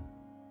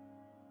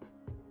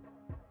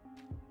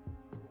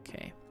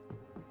 Okay.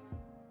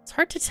 It's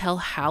hard to tell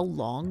how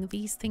long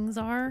these things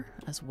are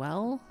as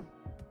well.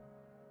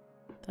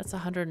 That's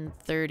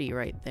 130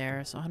 right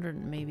there, so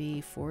 100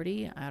 maybe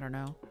 40? I don't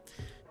know.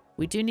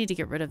 We do need to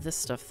get rid of this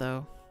stuff,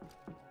 though.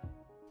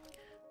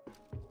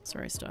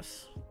 Sorry,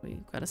 stuff.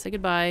 We gotta say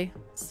goodbye.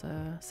 It's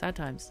sad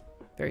times.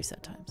 Very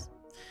sad times.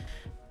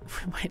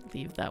 We might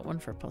leave that one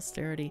for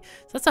posterity.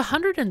 So that's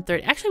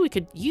 130. Actually, we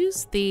could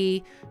use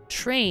the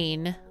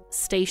train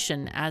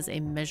station as a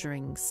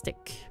measuring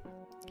stick.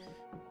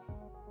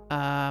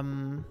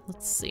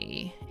 Let's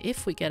see.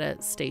 If we get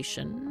a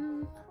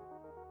station,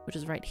 which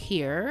is right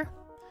here,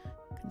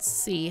 we can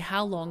see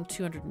how long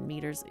 200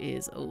 meters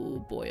is. Oh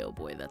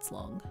boy, that's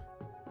long.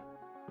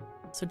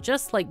 So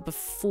just like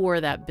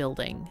before that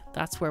building,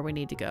 that's where we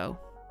need to go.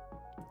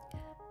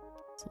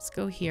 So let's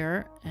go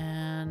here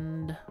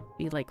and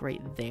be like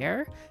right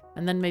there.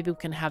 And then maybe we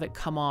can have it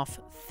come off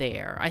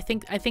there. I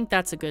think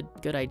that's a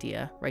good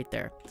idea right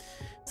there.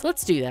 So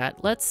let's do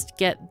that. Let's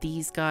get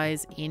these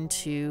guys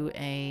into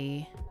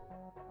a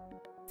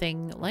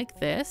thing like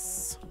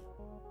this.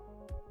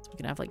 So we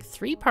can have like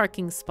 3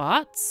 parking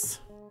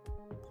spots.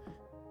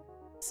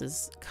 This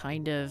is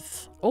kind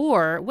of,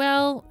 or,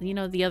 well, you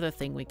know, the other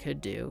thing we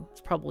could do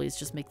is probably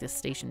just make this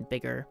station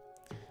bigger.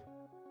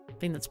 I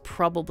think that's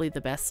probably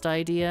the best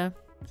idea.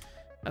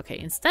 Okay,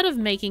 instead of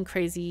making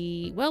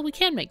crazy, well, we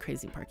can make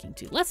crazy parking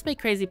too. Let's make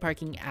crazy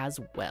parking as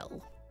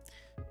well.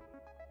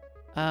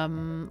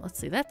 Let's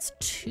see, that's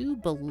 2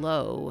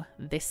 below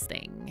this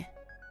thing.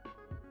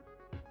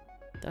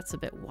 That's a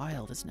bit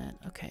wild, isn't it?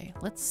 Okay,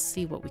 let's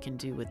see what we can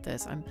do with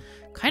this. I'm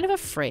kind of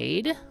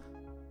afraid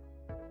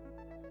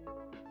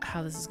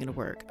how this is gonna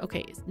work.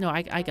 Okay, no,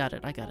 I got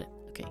it.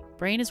 Okay,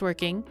 brain is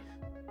working.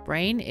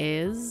 Brain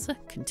is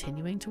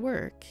continuing to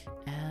work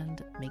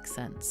and make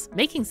sense.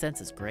 Making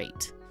sense is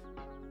great.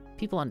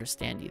 People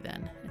understand you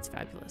then. It's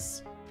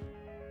fabulous.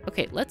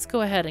 Okay, let's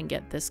go ahead and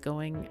get this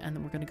going, and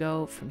then we're gonna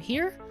go from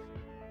here.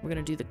 We're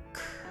gonna do the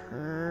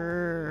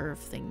curve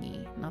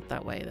thingy. Not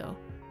that way though.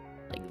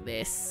 Like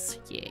this.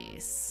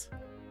 Yes.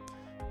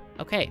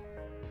 Okay.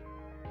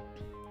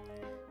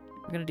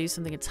 We're gonna do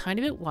something a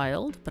tiny bit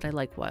wild, but I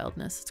like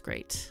wildness. It's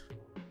great.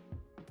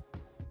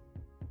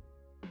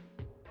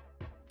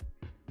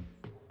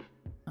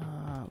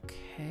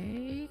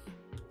 Okay.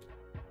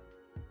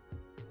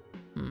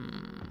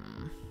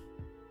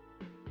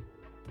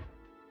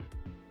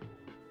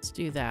 Let's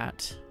do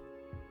that.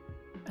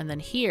 And then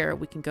here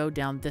we can go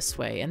down this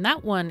way. And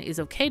that one is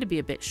okay to be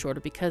a bit shorter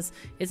because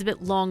it's a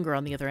bit longer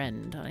on the other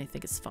end. And I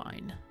think it's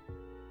fine.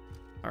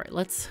 All right,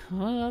 let's,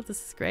 oh,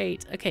 this is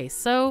great. Okay,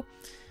 so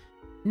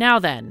now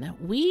then,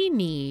 we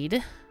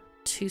need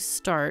to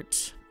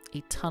start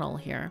a tunnel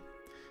here.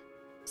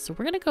 So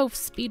we're gonna go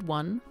speed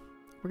 1.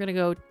 We're gonna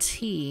go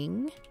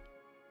T-ing.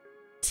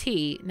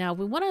 T. Now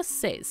we wanna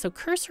say, so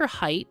cursor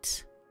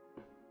height,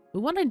 we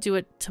wanna do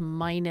it to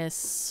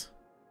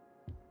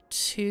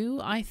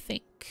 -2, I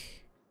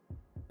think.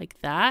 Like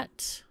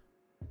that.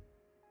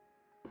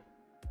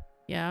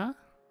 Yeah,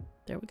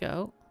 there we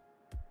go.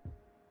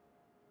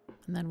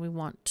 And then we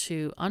want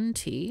to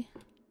un-T.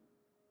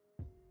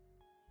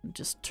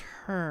 Just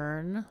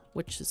turn,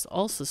 which is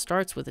also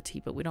starts with a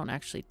T, but we don't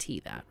actually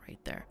T that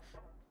right there.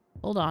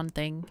 Hold on,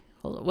 thing.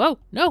 Hold on. Whoa,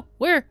 no,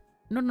 where?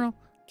 No,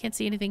 can't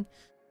see anything.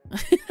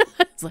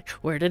 It's like,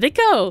 where did it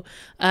go?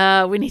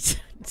 We need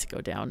to go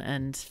down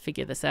and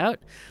figure this out.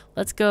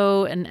 Let's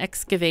go and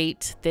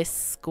excavate this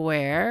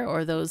square,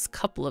 or those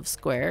couple of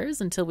squares,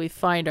 until we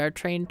find our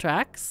train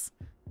tracks.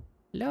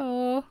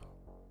 Hello?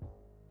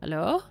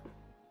 Hello?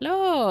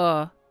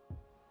 Hello?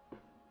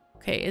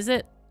 Okay, is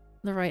it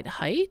the right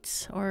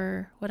height,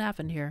 or what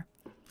happened here?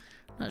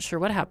 Not sure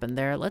what happened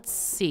there. Let's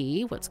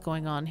see what's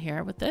going on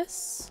here with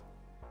this.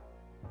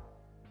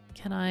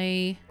 Can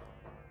I...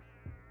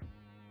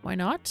 Why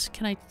not?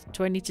 Can I...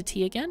 Do I need to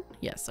T again?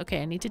 Yes.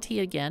 Okay, I need to T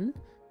again.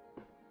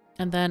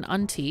 And then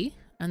un-T.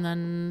 And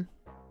then...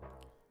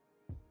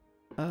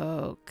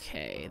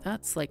 Okay,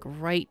 that's like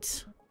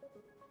right...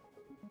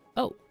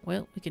 Oh,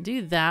 well, we can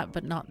do that,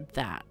 but not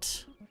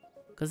that.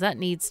 Because that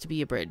needs to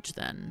be a bridge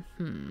then.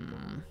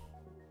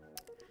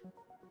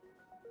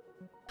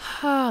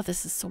 Ah,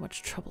 this is so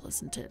much trouble,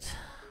 isn't it?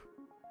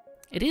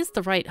 It is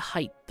the right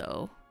height,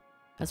 though,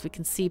 as we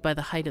can see by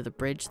the height of the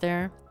bridge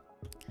there.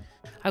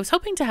 I was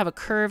hoping to have a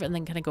curve and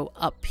then kind of go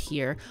up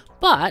here,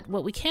 but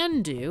what we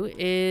can do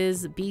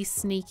is be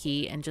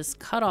sneaky and just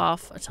cut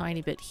off a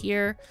tiny bit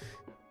here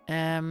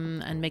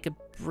and make a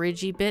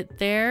bridgey bit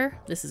there.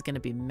 This is going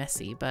to be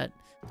messy, but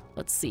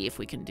let's see if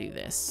we can do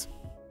this.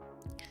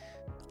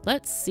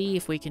 Let's see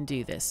if we can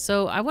do this.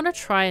 So I want to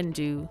try and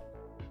do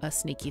a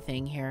sneaky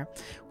thing here.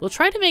 We'll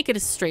try to make it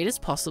as straight as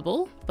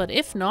possible, but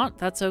if not,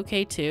 that's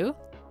okay too.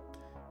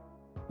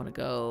 I want to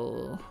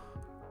go...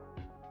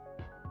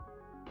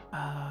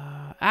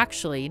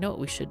 actually, you know what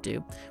we should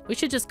do? We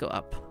should just go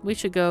up. We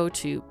should go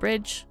to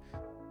bridge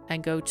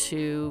and go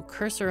to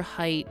cursor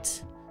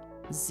height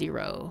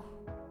 0.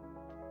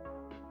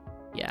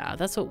 Yeah,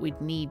 that's what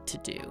we'd need to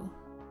do.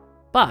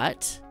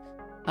 But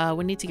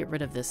we need to get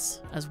rid of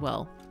this as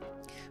well.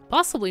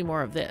 Possibly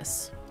more of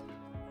this.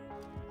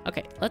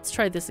 Okay, let's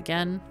try this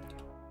again.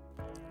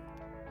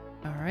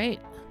 All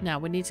right, now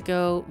we need to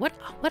go...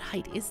 What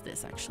height is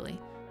this, actually?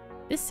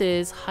 This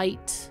is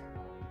height...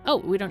 Oh,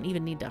 we don't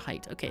even need the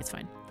height. Okay, it's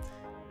fine.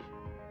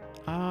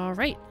 All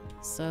right,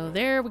 so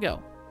there we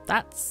go.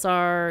 That's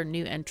our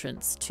new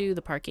entrance to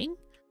the parking.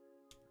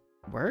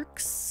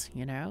 works,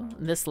 you know?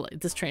 And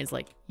this train's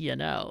like, you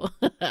know.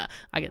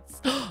 I get,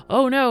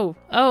 oh no,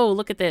 oh,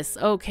 look at this.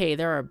 Okay,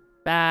 there are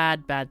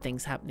bad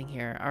things happening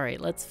here. All right,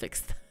 let's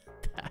fix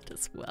that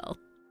as well.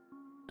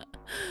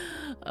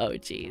 Oh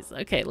geez.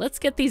 Okay, let's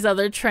get these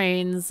other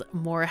trains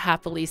more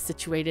happily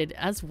situated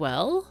as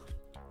well.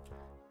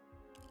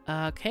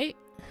 Okay.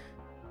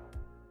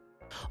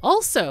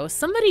 Also,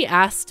 somebody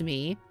asked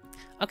me,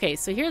 okay,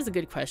 so here's a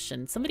good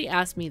question. Somebody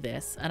asked me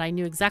this, and I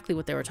knew exactly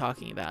what they were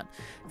talking about,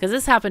 because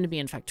this happened to be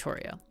in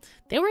Factorio.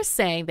 They were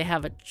saying they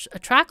have a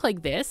track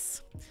like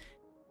this,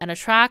 and a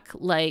track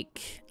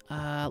like,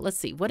 let's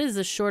see, what is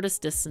the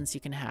shortest distance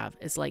you can have?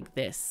 Is like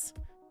this.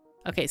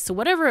 Okay, so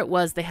whatever it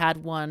was, they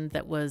had one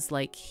that was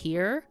like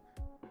here.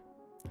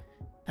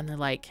 And they're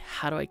like,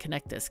 how do I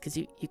connect this? Because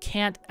you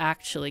can't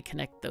actually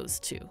connect those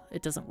two.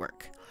 It doesn't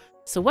work.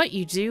 So what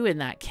you do in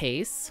that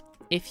case,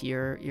 if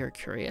you're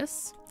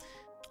curious,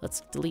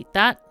 let's delete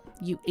that.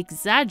 You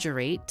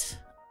exaggerate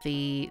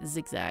the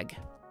zigzag.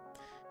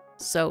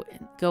 So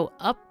go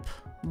up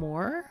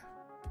more,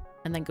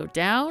 and then go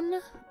down,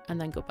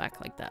 and then go back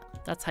like that.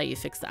 That's how you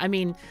fix that. I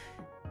mean,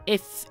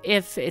 if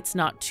it's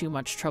not too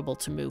much trouble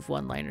to move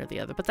one line or the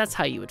other, but that's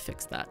how you would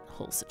fix that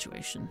whole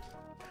situation.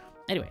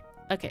 Anyway,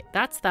 okay,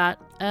 that's that.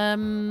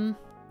 Now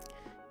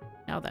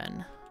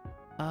then.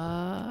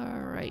 All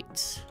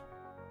right.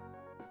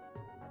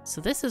 So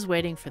this is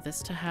waiting for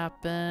this to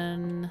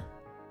happen.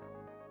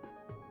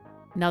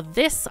 Now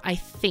this, I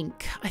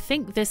think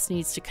this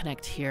needs to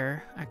connect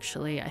here,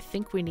 actually. I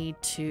think we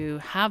need to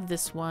have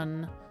this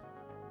one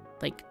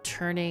like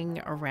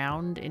turning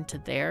around into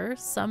there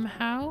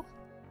somehow.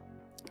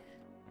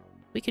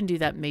 We can do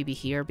that maybe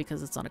here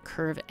because it's on a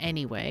curve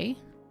anyway.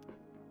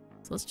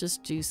 So let's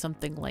just do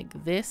something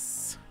like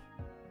this.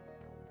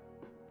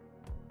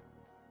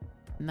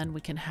 And then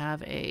we can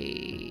have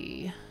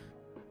a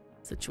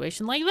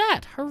situation like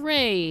that.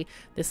 Hooray!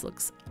 This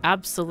looks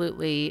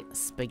absolutely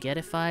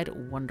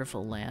spaghettified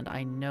wonderful land.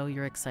 I know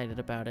you're excited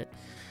about it.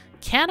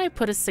 Can I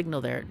put a signal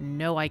there?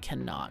 No, I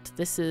cannot.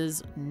 This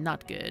is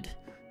not good.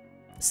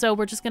 So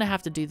we're just going to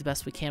have to do the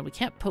best we can. We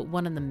can't put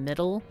one in the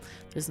middle.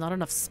 There's not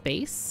enough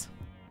space.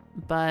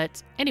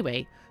 But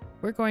anyway,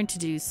 we're going to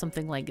do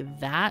something like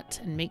that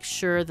and make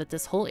sure that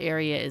this whole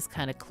area is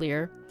kind of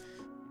clear.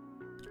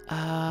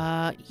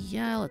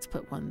 Yeah, let's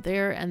put one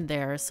there and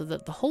there so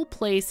that the whole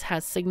place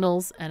has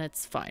signals and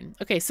it's fine.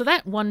 Okay, so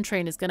that one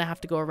train is going to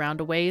have to go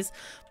around a ways,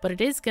 but it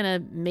is going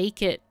to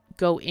make it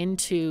go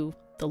into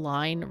the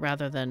line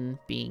rather than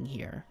being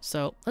here.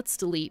 So let's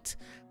delete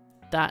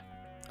that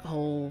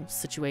whole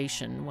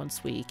situation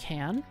once we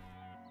can.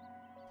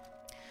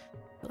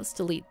 Let's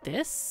delete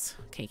this.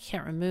 Okay,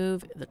 can't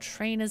remove. The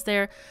train is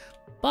there,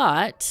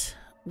 but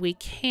we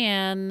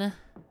can...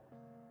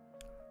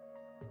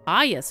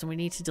 Ah, yes, and we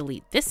need to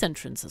delete this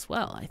entrance as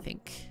well, I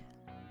think.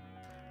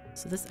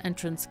 So this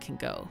entrance can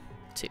go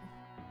too.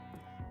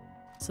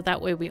 So that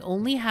way we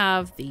only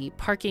have the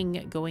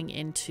parking going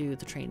into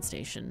the train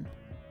station.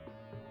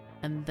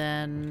 And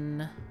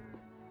then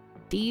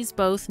these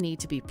both need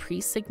to be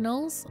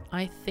pre-signals,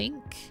 I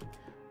think.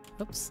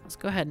 Oops, let's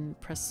go ahead and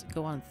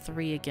go on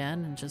 3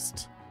 again and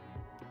just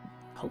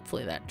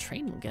hopefully that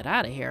train will get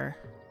out of here.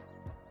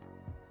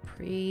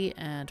 Pre,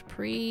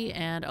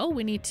 and oh,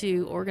 we need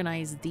to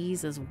organize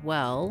these as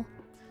well.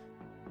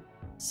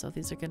 So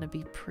these are going to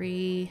be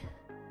pre.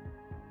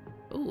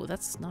 Oh,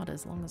 that's not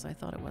as long as I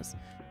thought it was.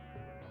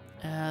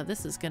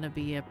 This is going to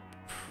be a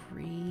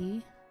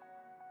pre.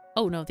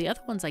 Oh no, the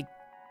other ones, I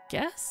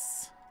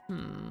guess.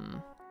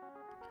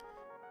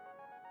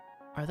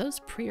 Are those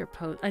pre or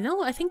post?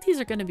 I think these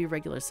are going to be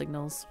regular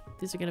signals.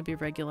 These are going to be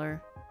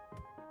regular.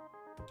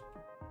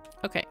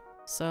 Okay,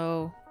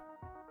 so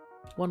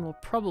one will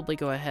probably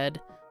go ahead.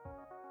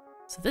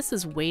 So this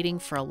is waiting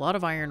for a lot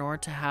of iron ore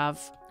to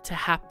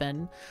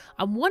happen.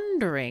 I'm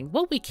wondering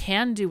what we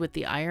can do with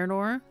the iron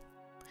ore.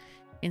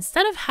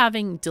 Instead of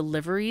having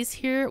deliveries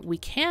here, we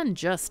can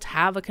just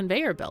have a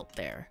conveyor belt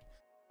there,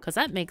 because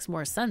that makes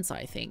more sense,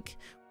 I think.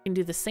 We can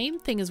do the same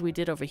thing as we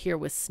did over here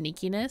with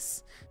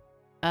sneakiness.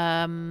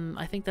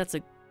 I think that's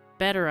a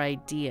better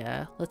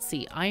idea. Let's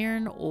see,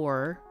 iron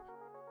ore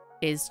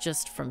is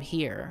just from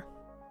here.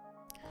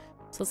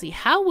 So let's see,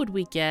 how would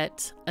we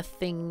get a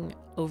thing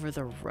over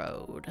the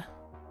road?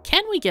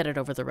 Can we get it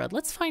over the road?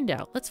 Let's find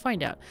out. Let's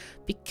find out.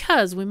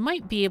 Because we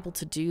might be able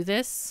to do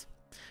this.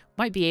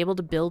 Might be able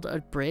to build a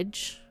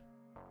bridge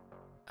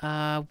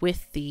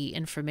with the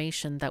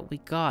information that we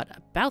got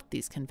about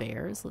these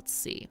conveyors. Let's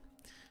see.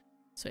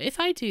 So if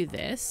I do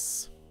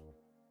this,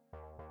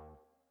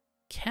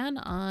 can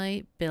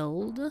I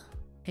build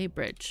a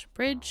bridge?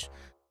 Bridge,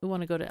 we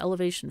want to go to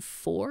elevation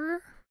 4.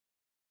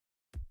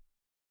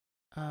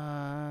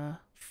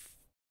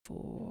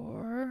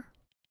 4.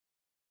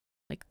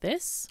 Like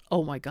this.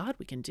 Oh my god,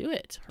 we can do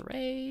it.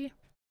 Hooray.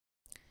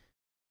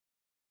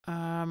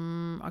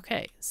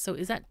 Okay, so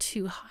is that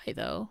too high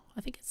though?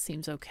 I think it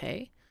seems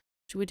okay.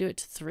 Should we do it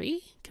to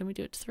 3? Can we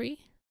do it to 3?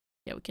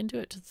 Yeah, we can do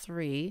it to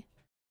 3.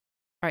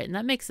 All right, and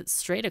that makes it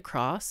straight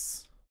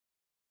across.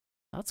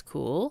 That's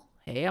cool.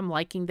 Hey, I'm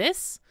liking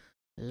this.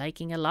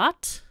 liking a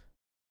lot.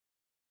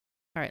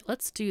 All right,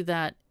 let's do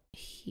that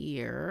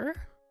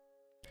here.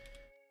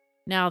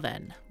 Now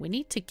then, we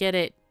need to get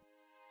it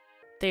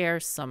there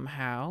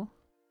somehow.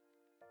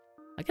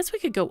 I guess we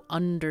could go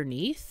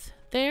underneath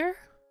there.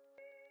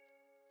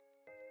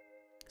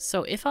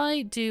 So if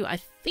I do, I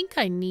think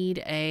I need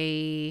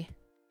a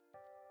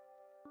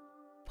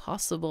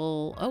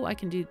possible, oh, I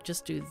can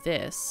just do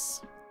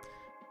this.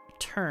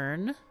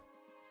 Turn.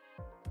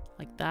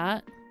 Like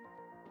that.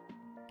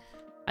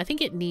 I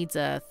think it needs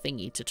a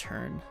thingy to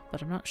turn,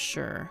 but I'm not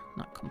sure.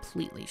 Not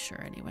completely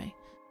sure anyway.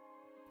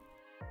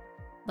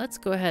 Let's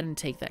go ahead and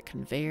take that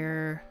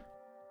conveyor.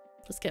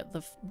 Let's get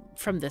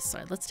from this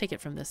side. Let's take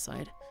it from this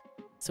side.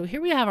 So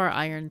here we have our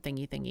iron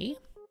thingy.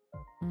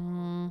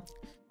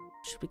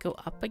 Should we go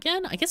up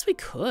again? I guess we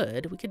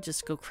could. We could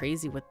just go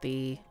crazy with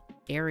the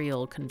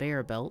aerial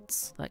conveyor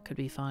belts. That could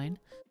be fine.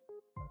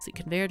 Let's see,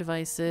 conveyor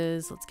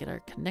devices. Let's get our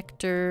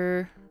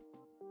connector.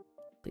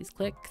 Please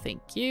click.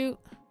 Thank you.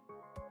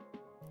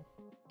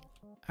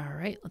 All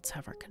right, let's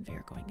have our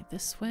conveyor going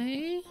this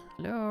way.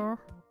 Hello.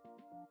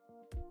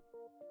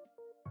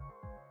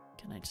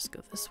 Can I just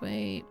go this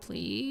way,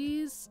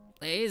 please?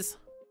 Please.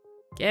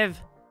 Give.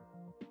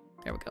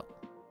 There we go.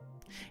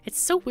 It's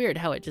so weird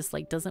how it just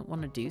like doesn't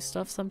want to do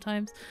stuff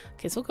sometimes.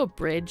 Okay, so we'll go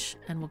bridge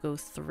and we'll go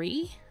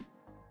 3.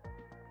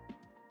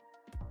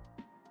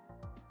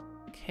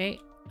 Okay,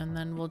 and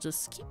then we'll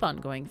just keep on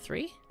going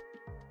 3.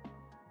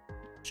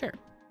 Sure,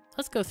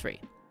 let's go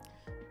 3.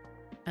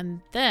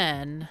 And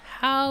then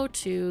how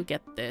to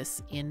get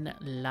this in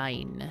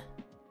line?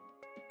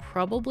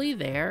 Probably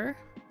there.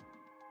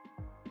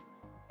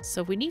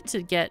 So we need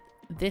to get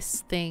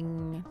this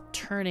thing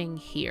turning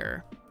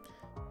here.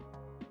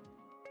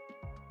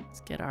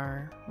 Let's get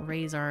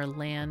raise our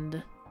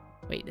land.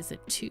 Wait, is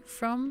it 2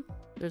 from?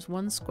 There's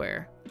 1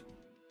 square.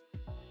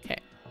 Okay,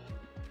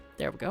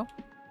 there we go.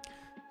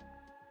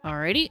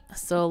 Alrighty,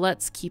 so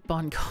let's keep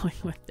on going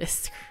with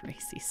this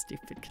crazy,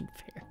 stupid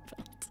conveyor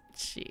belt.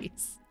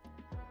 Jeez.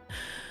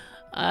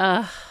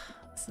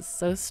 This is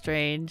so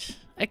strange.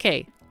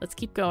 Okay, let's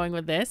keep going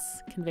with this.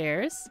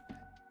 Conveyors.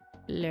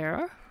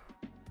 There.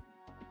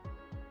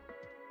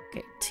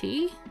 Okay,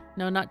 T?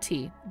 No, not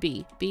T.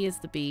 B. B is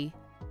the B.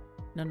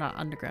 No, not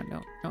underground.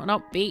 No, no,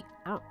 no. B.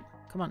 Oh,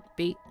 come on,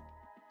 B.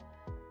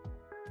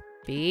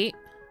 B.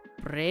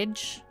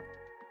 Bridge.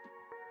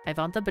 I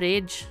want the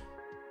bridge.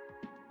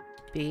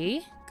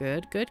 B.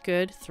 Good, good,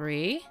 good.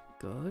 3.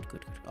 Good,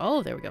 good, good.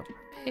 Oh, there we go.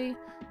 Hooray.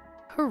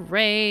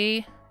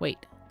 Hooray.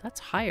 Wait, that's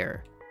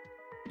higher.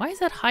 Why is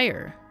that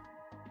higher?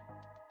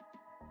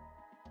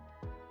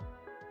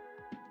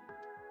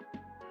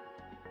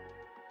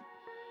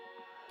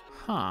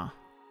 Huh.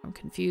 I'm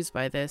confused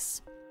by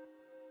this.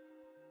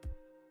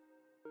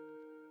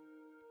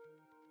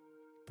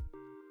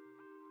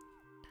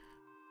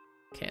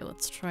 Okay,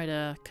 let's try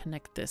to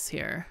connect this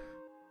here.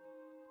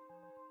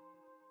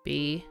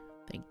 B.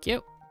 Thank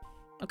you.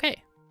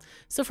 Okay.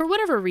 So for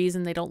whatever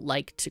reason, they don't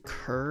like to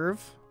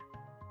curve.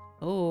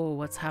 Oh,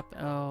 what's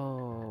happened?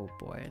 Oh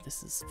boy,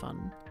 this is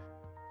fun.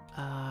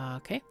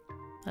 Okay.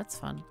 That's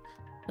fun.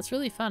 That's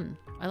really fun.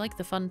 I like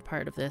the fun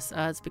part of this.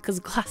 It's because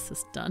glass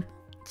is done.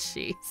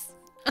 Jeez.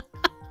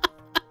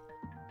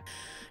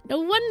 No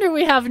wonder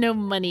we have no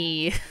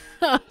money.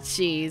 Oh,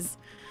 jeez.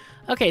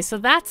 Okay, so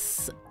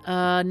that's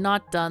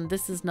not done.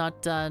 This is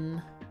not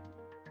done.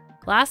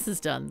 Glass is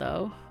done,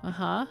 though.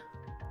 Uh-huh.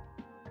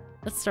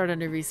 Let's start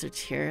under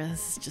research here.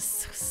 This is just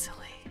so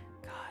silly.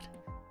 God.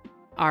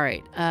 All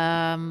right.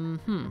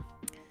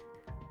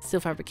 Steel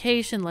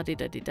fabrication.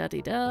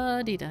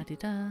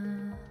 La-di-da-di-da-di-da-di-da-di-da.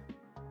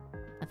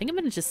 I think I'm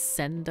going to just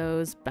send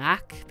those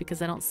back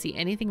because I don't see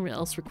anything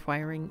else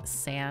requiring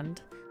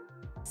sand.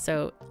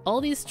 So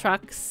all these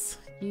trucks,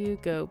 you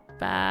go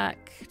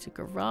back to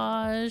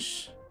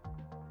garage.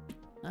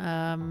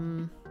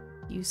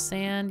 Use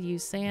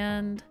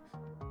sand.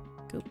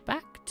 Go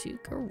back to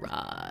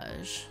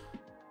garage.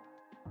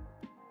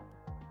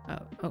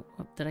 Oh,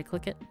 did I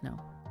click it? No.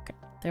 Okay,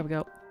 there we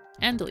go.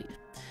 And delete.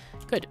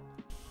 Good.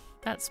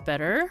 That's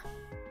better.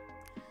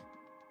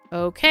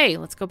 Okay,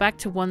 let's go back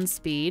to 1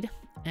 speed.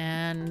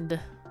 And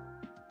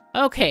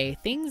okay,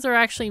 things are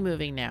actually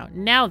moving now.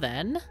 Now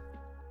then,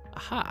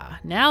 aha,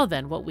 now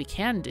then what we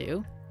can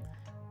do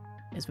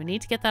is we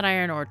need to get that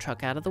iron ore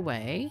truck out of the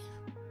way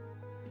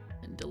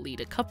and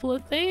delete a couple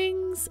of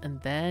things, and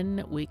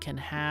then we can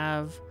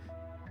have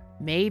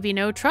maybe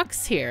no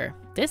trucks here.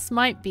 This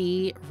might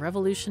be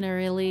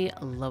revolutionarily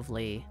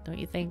lovely, don't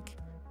you think?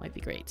 Might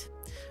be great.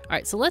 All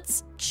right, so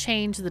let's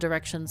change the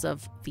directions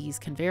of these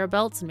conveyor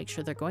belts and make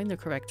sure they're going the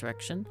correct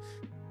direction.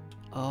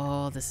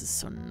 Oh, this is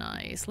so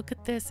nice. Look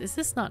at this. Is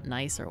this not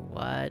nice or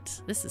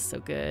what? This is so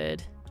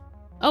good.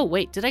 Oh,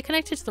 wait, did I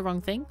connect it to the wrong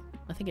thing?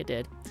 I think it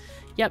did.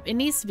 Yep, it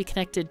needs to be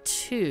connected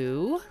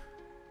to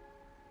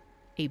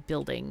a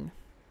building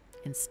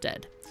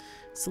instead.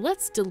 So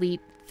let's delete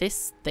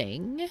this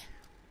thing.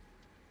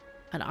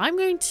 And I'm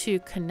going to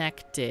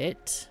connect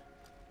it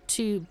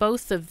to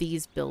both of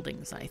these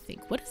buildings, I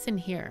think. What is in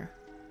here?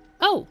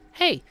 Oh,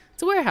 hey,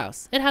 it's a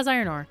warehouse. It has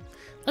iron ore.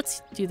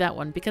 Let's do that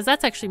one because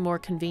that's actually more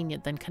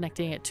convenient than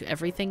connecting it to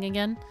everything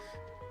again.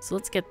 So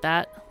let's get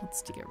that.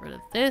 Let's get rid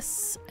of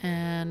this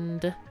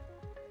and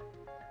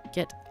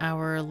get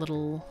our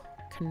little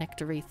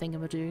connectory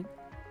thingamajig,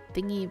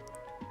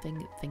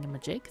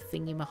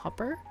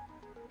 thingy-mahopper,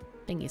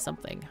 thingy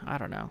something. I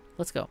don't know.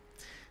 Let's go.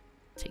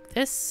 Take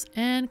this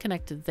and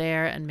connect it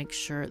there and make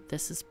sure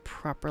this is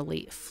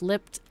properly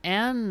flipped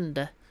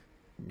and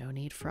no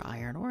need for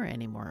iron ore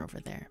anymore over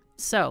there.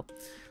 So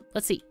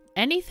let's see.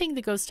 Anything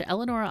that goes to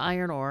Eleanor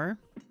iron ore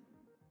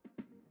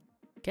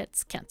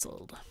gets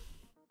cancelled.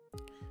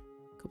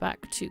 Go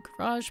back to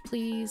garage,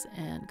 please,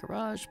 and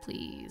garage,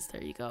 please.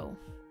 There you go.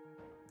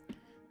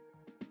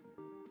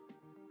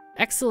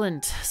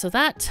 Excellent. So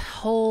that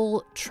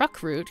whole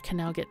truck route can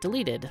now get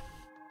deleted.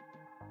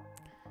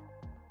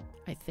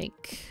 I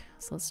think.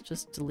 So let's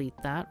just delete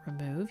that.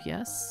 Remove.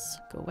 Yes.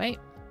 Go away.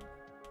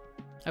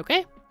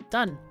 Okay.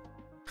 Done.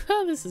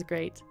 Oh, this is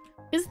great.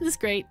 Isn't this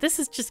great? This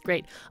is just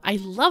great. I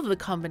love the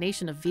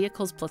combination of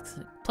vehicles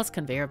plus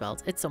conveyor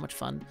belts. It's so much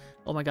fun.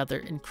 Oh my god, they're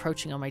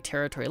encroaching on my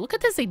territory. Look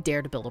at this. They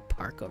dare to build a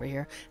park over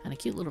here and a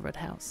cute little red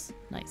house.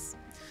 Nice.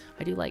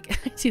 I do like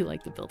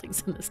the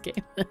buildings in this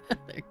game.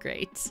 They're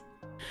great.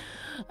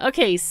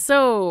 Okay,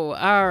 so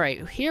all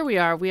right, here we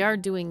are. We are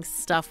doing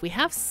stuff. We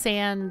have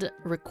sand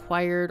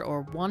required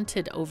or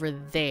wanted over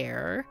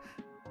there.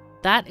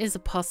 That is a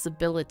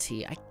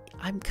possibility.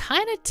 I'm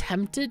kind of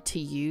tempted to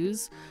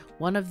use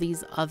one of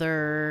these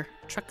other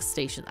truck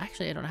stations.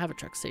 Actually, I don't have a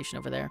truck station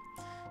over there.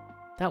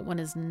 That one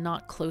is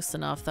not close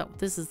enough.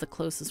 This is the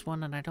closest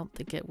one, and I don't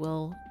think it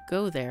will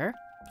go there.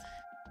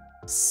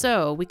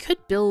 So we could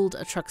build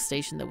a truck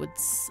station that would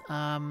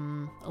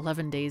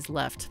 11 days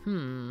left.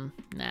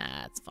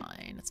 Nah, it's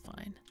fine. It's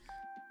fine.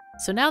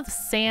 So now the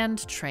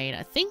sand train.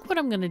 I think what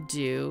I'm gonna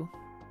do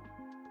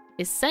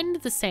is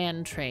send the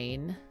sand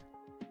train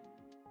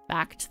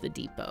back to the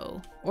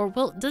depot. Or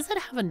does it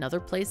have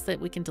another place that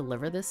we can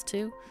deliver this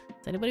to?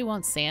 Does anybody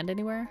want sand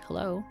anywhere?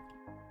 Hello?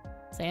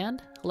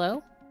 Sand?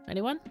 Hello?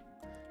 Anyone?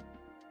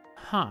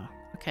 Huh.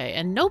 Okay,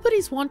 and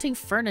nobody's wanting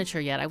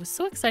furniture yet. I was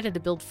so excited to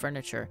build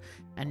furniture,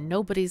 and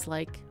nobody's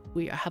like,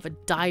 we have a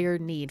dire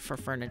need for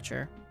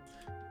furniture.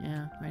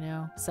 Yeah, I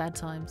know. Sad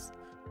times.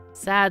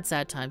 Sad,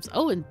 sad times.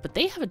 Oh, but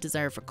they have a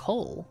desire for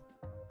coal.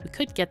 We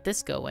could get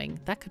this going.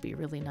 That could be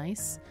really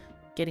nice.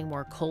 Getting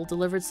more coal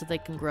delivered so they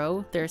can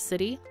grow their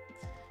city.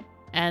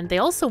 And they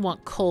also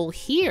want coal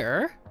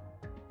here.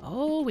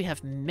 Oh, we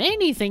have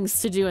many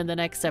things to do in the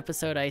next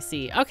episode, I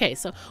see. Okay,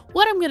 so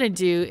what I'm going to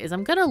do is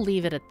I'm going to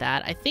leave it at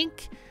that. I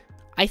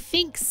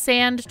think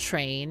sand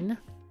train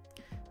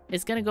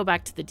is going to go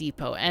back to the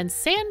depot. And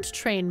sand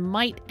train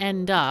might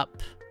end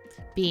up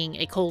being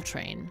a coal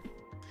train.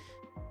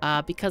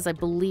 Because I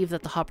believe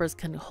that the hoppers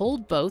can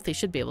hold both. They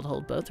should be able to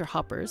hold both. They're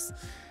hoppers.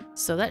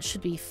 So that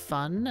should be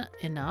fun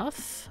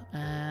enough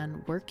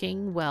and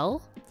working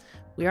well.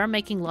 We are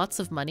making lots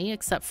of money,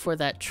 except for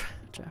that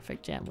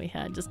traffic jam we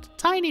had. Just a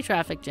tiny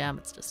traffic jam.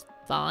 It's just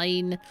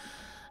fine.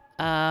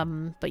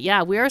 But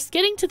yeah, we are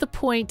getting to the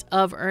point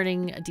of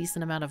earning a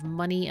decent amount of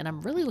money, and I'm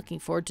really looking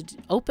forward to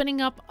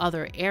opening up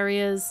other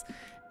areas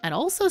and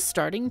also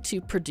starting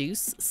to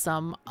produce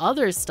some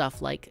other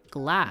stuff like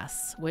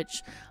glass,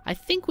 which I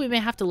think we may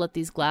have to let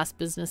these glass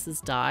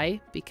businesses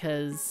die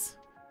because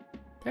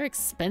they're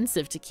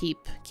expensive to keep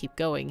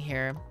going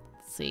here.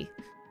 Let's see.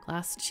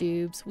 Glass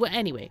tubes. Well,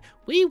 anyway,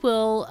 we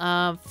will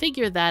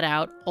figure that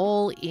out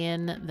all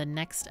in the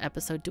next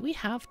episode. Do we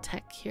have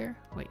tech here?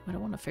 Wait, we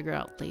don't want to figure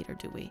out later,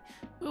 do we?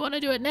 We want to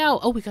do it now.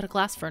 Oh, we got a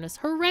glass furnace.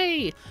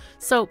 Hooray!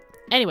 So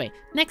anyway,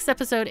 next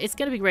episode, it's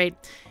going to be great.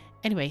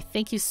 Anyway,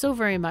 thank you so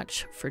very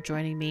much for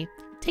joining me.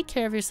 Take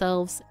care of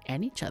yourselves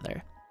and each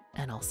other,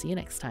 and I'll see you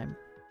next time.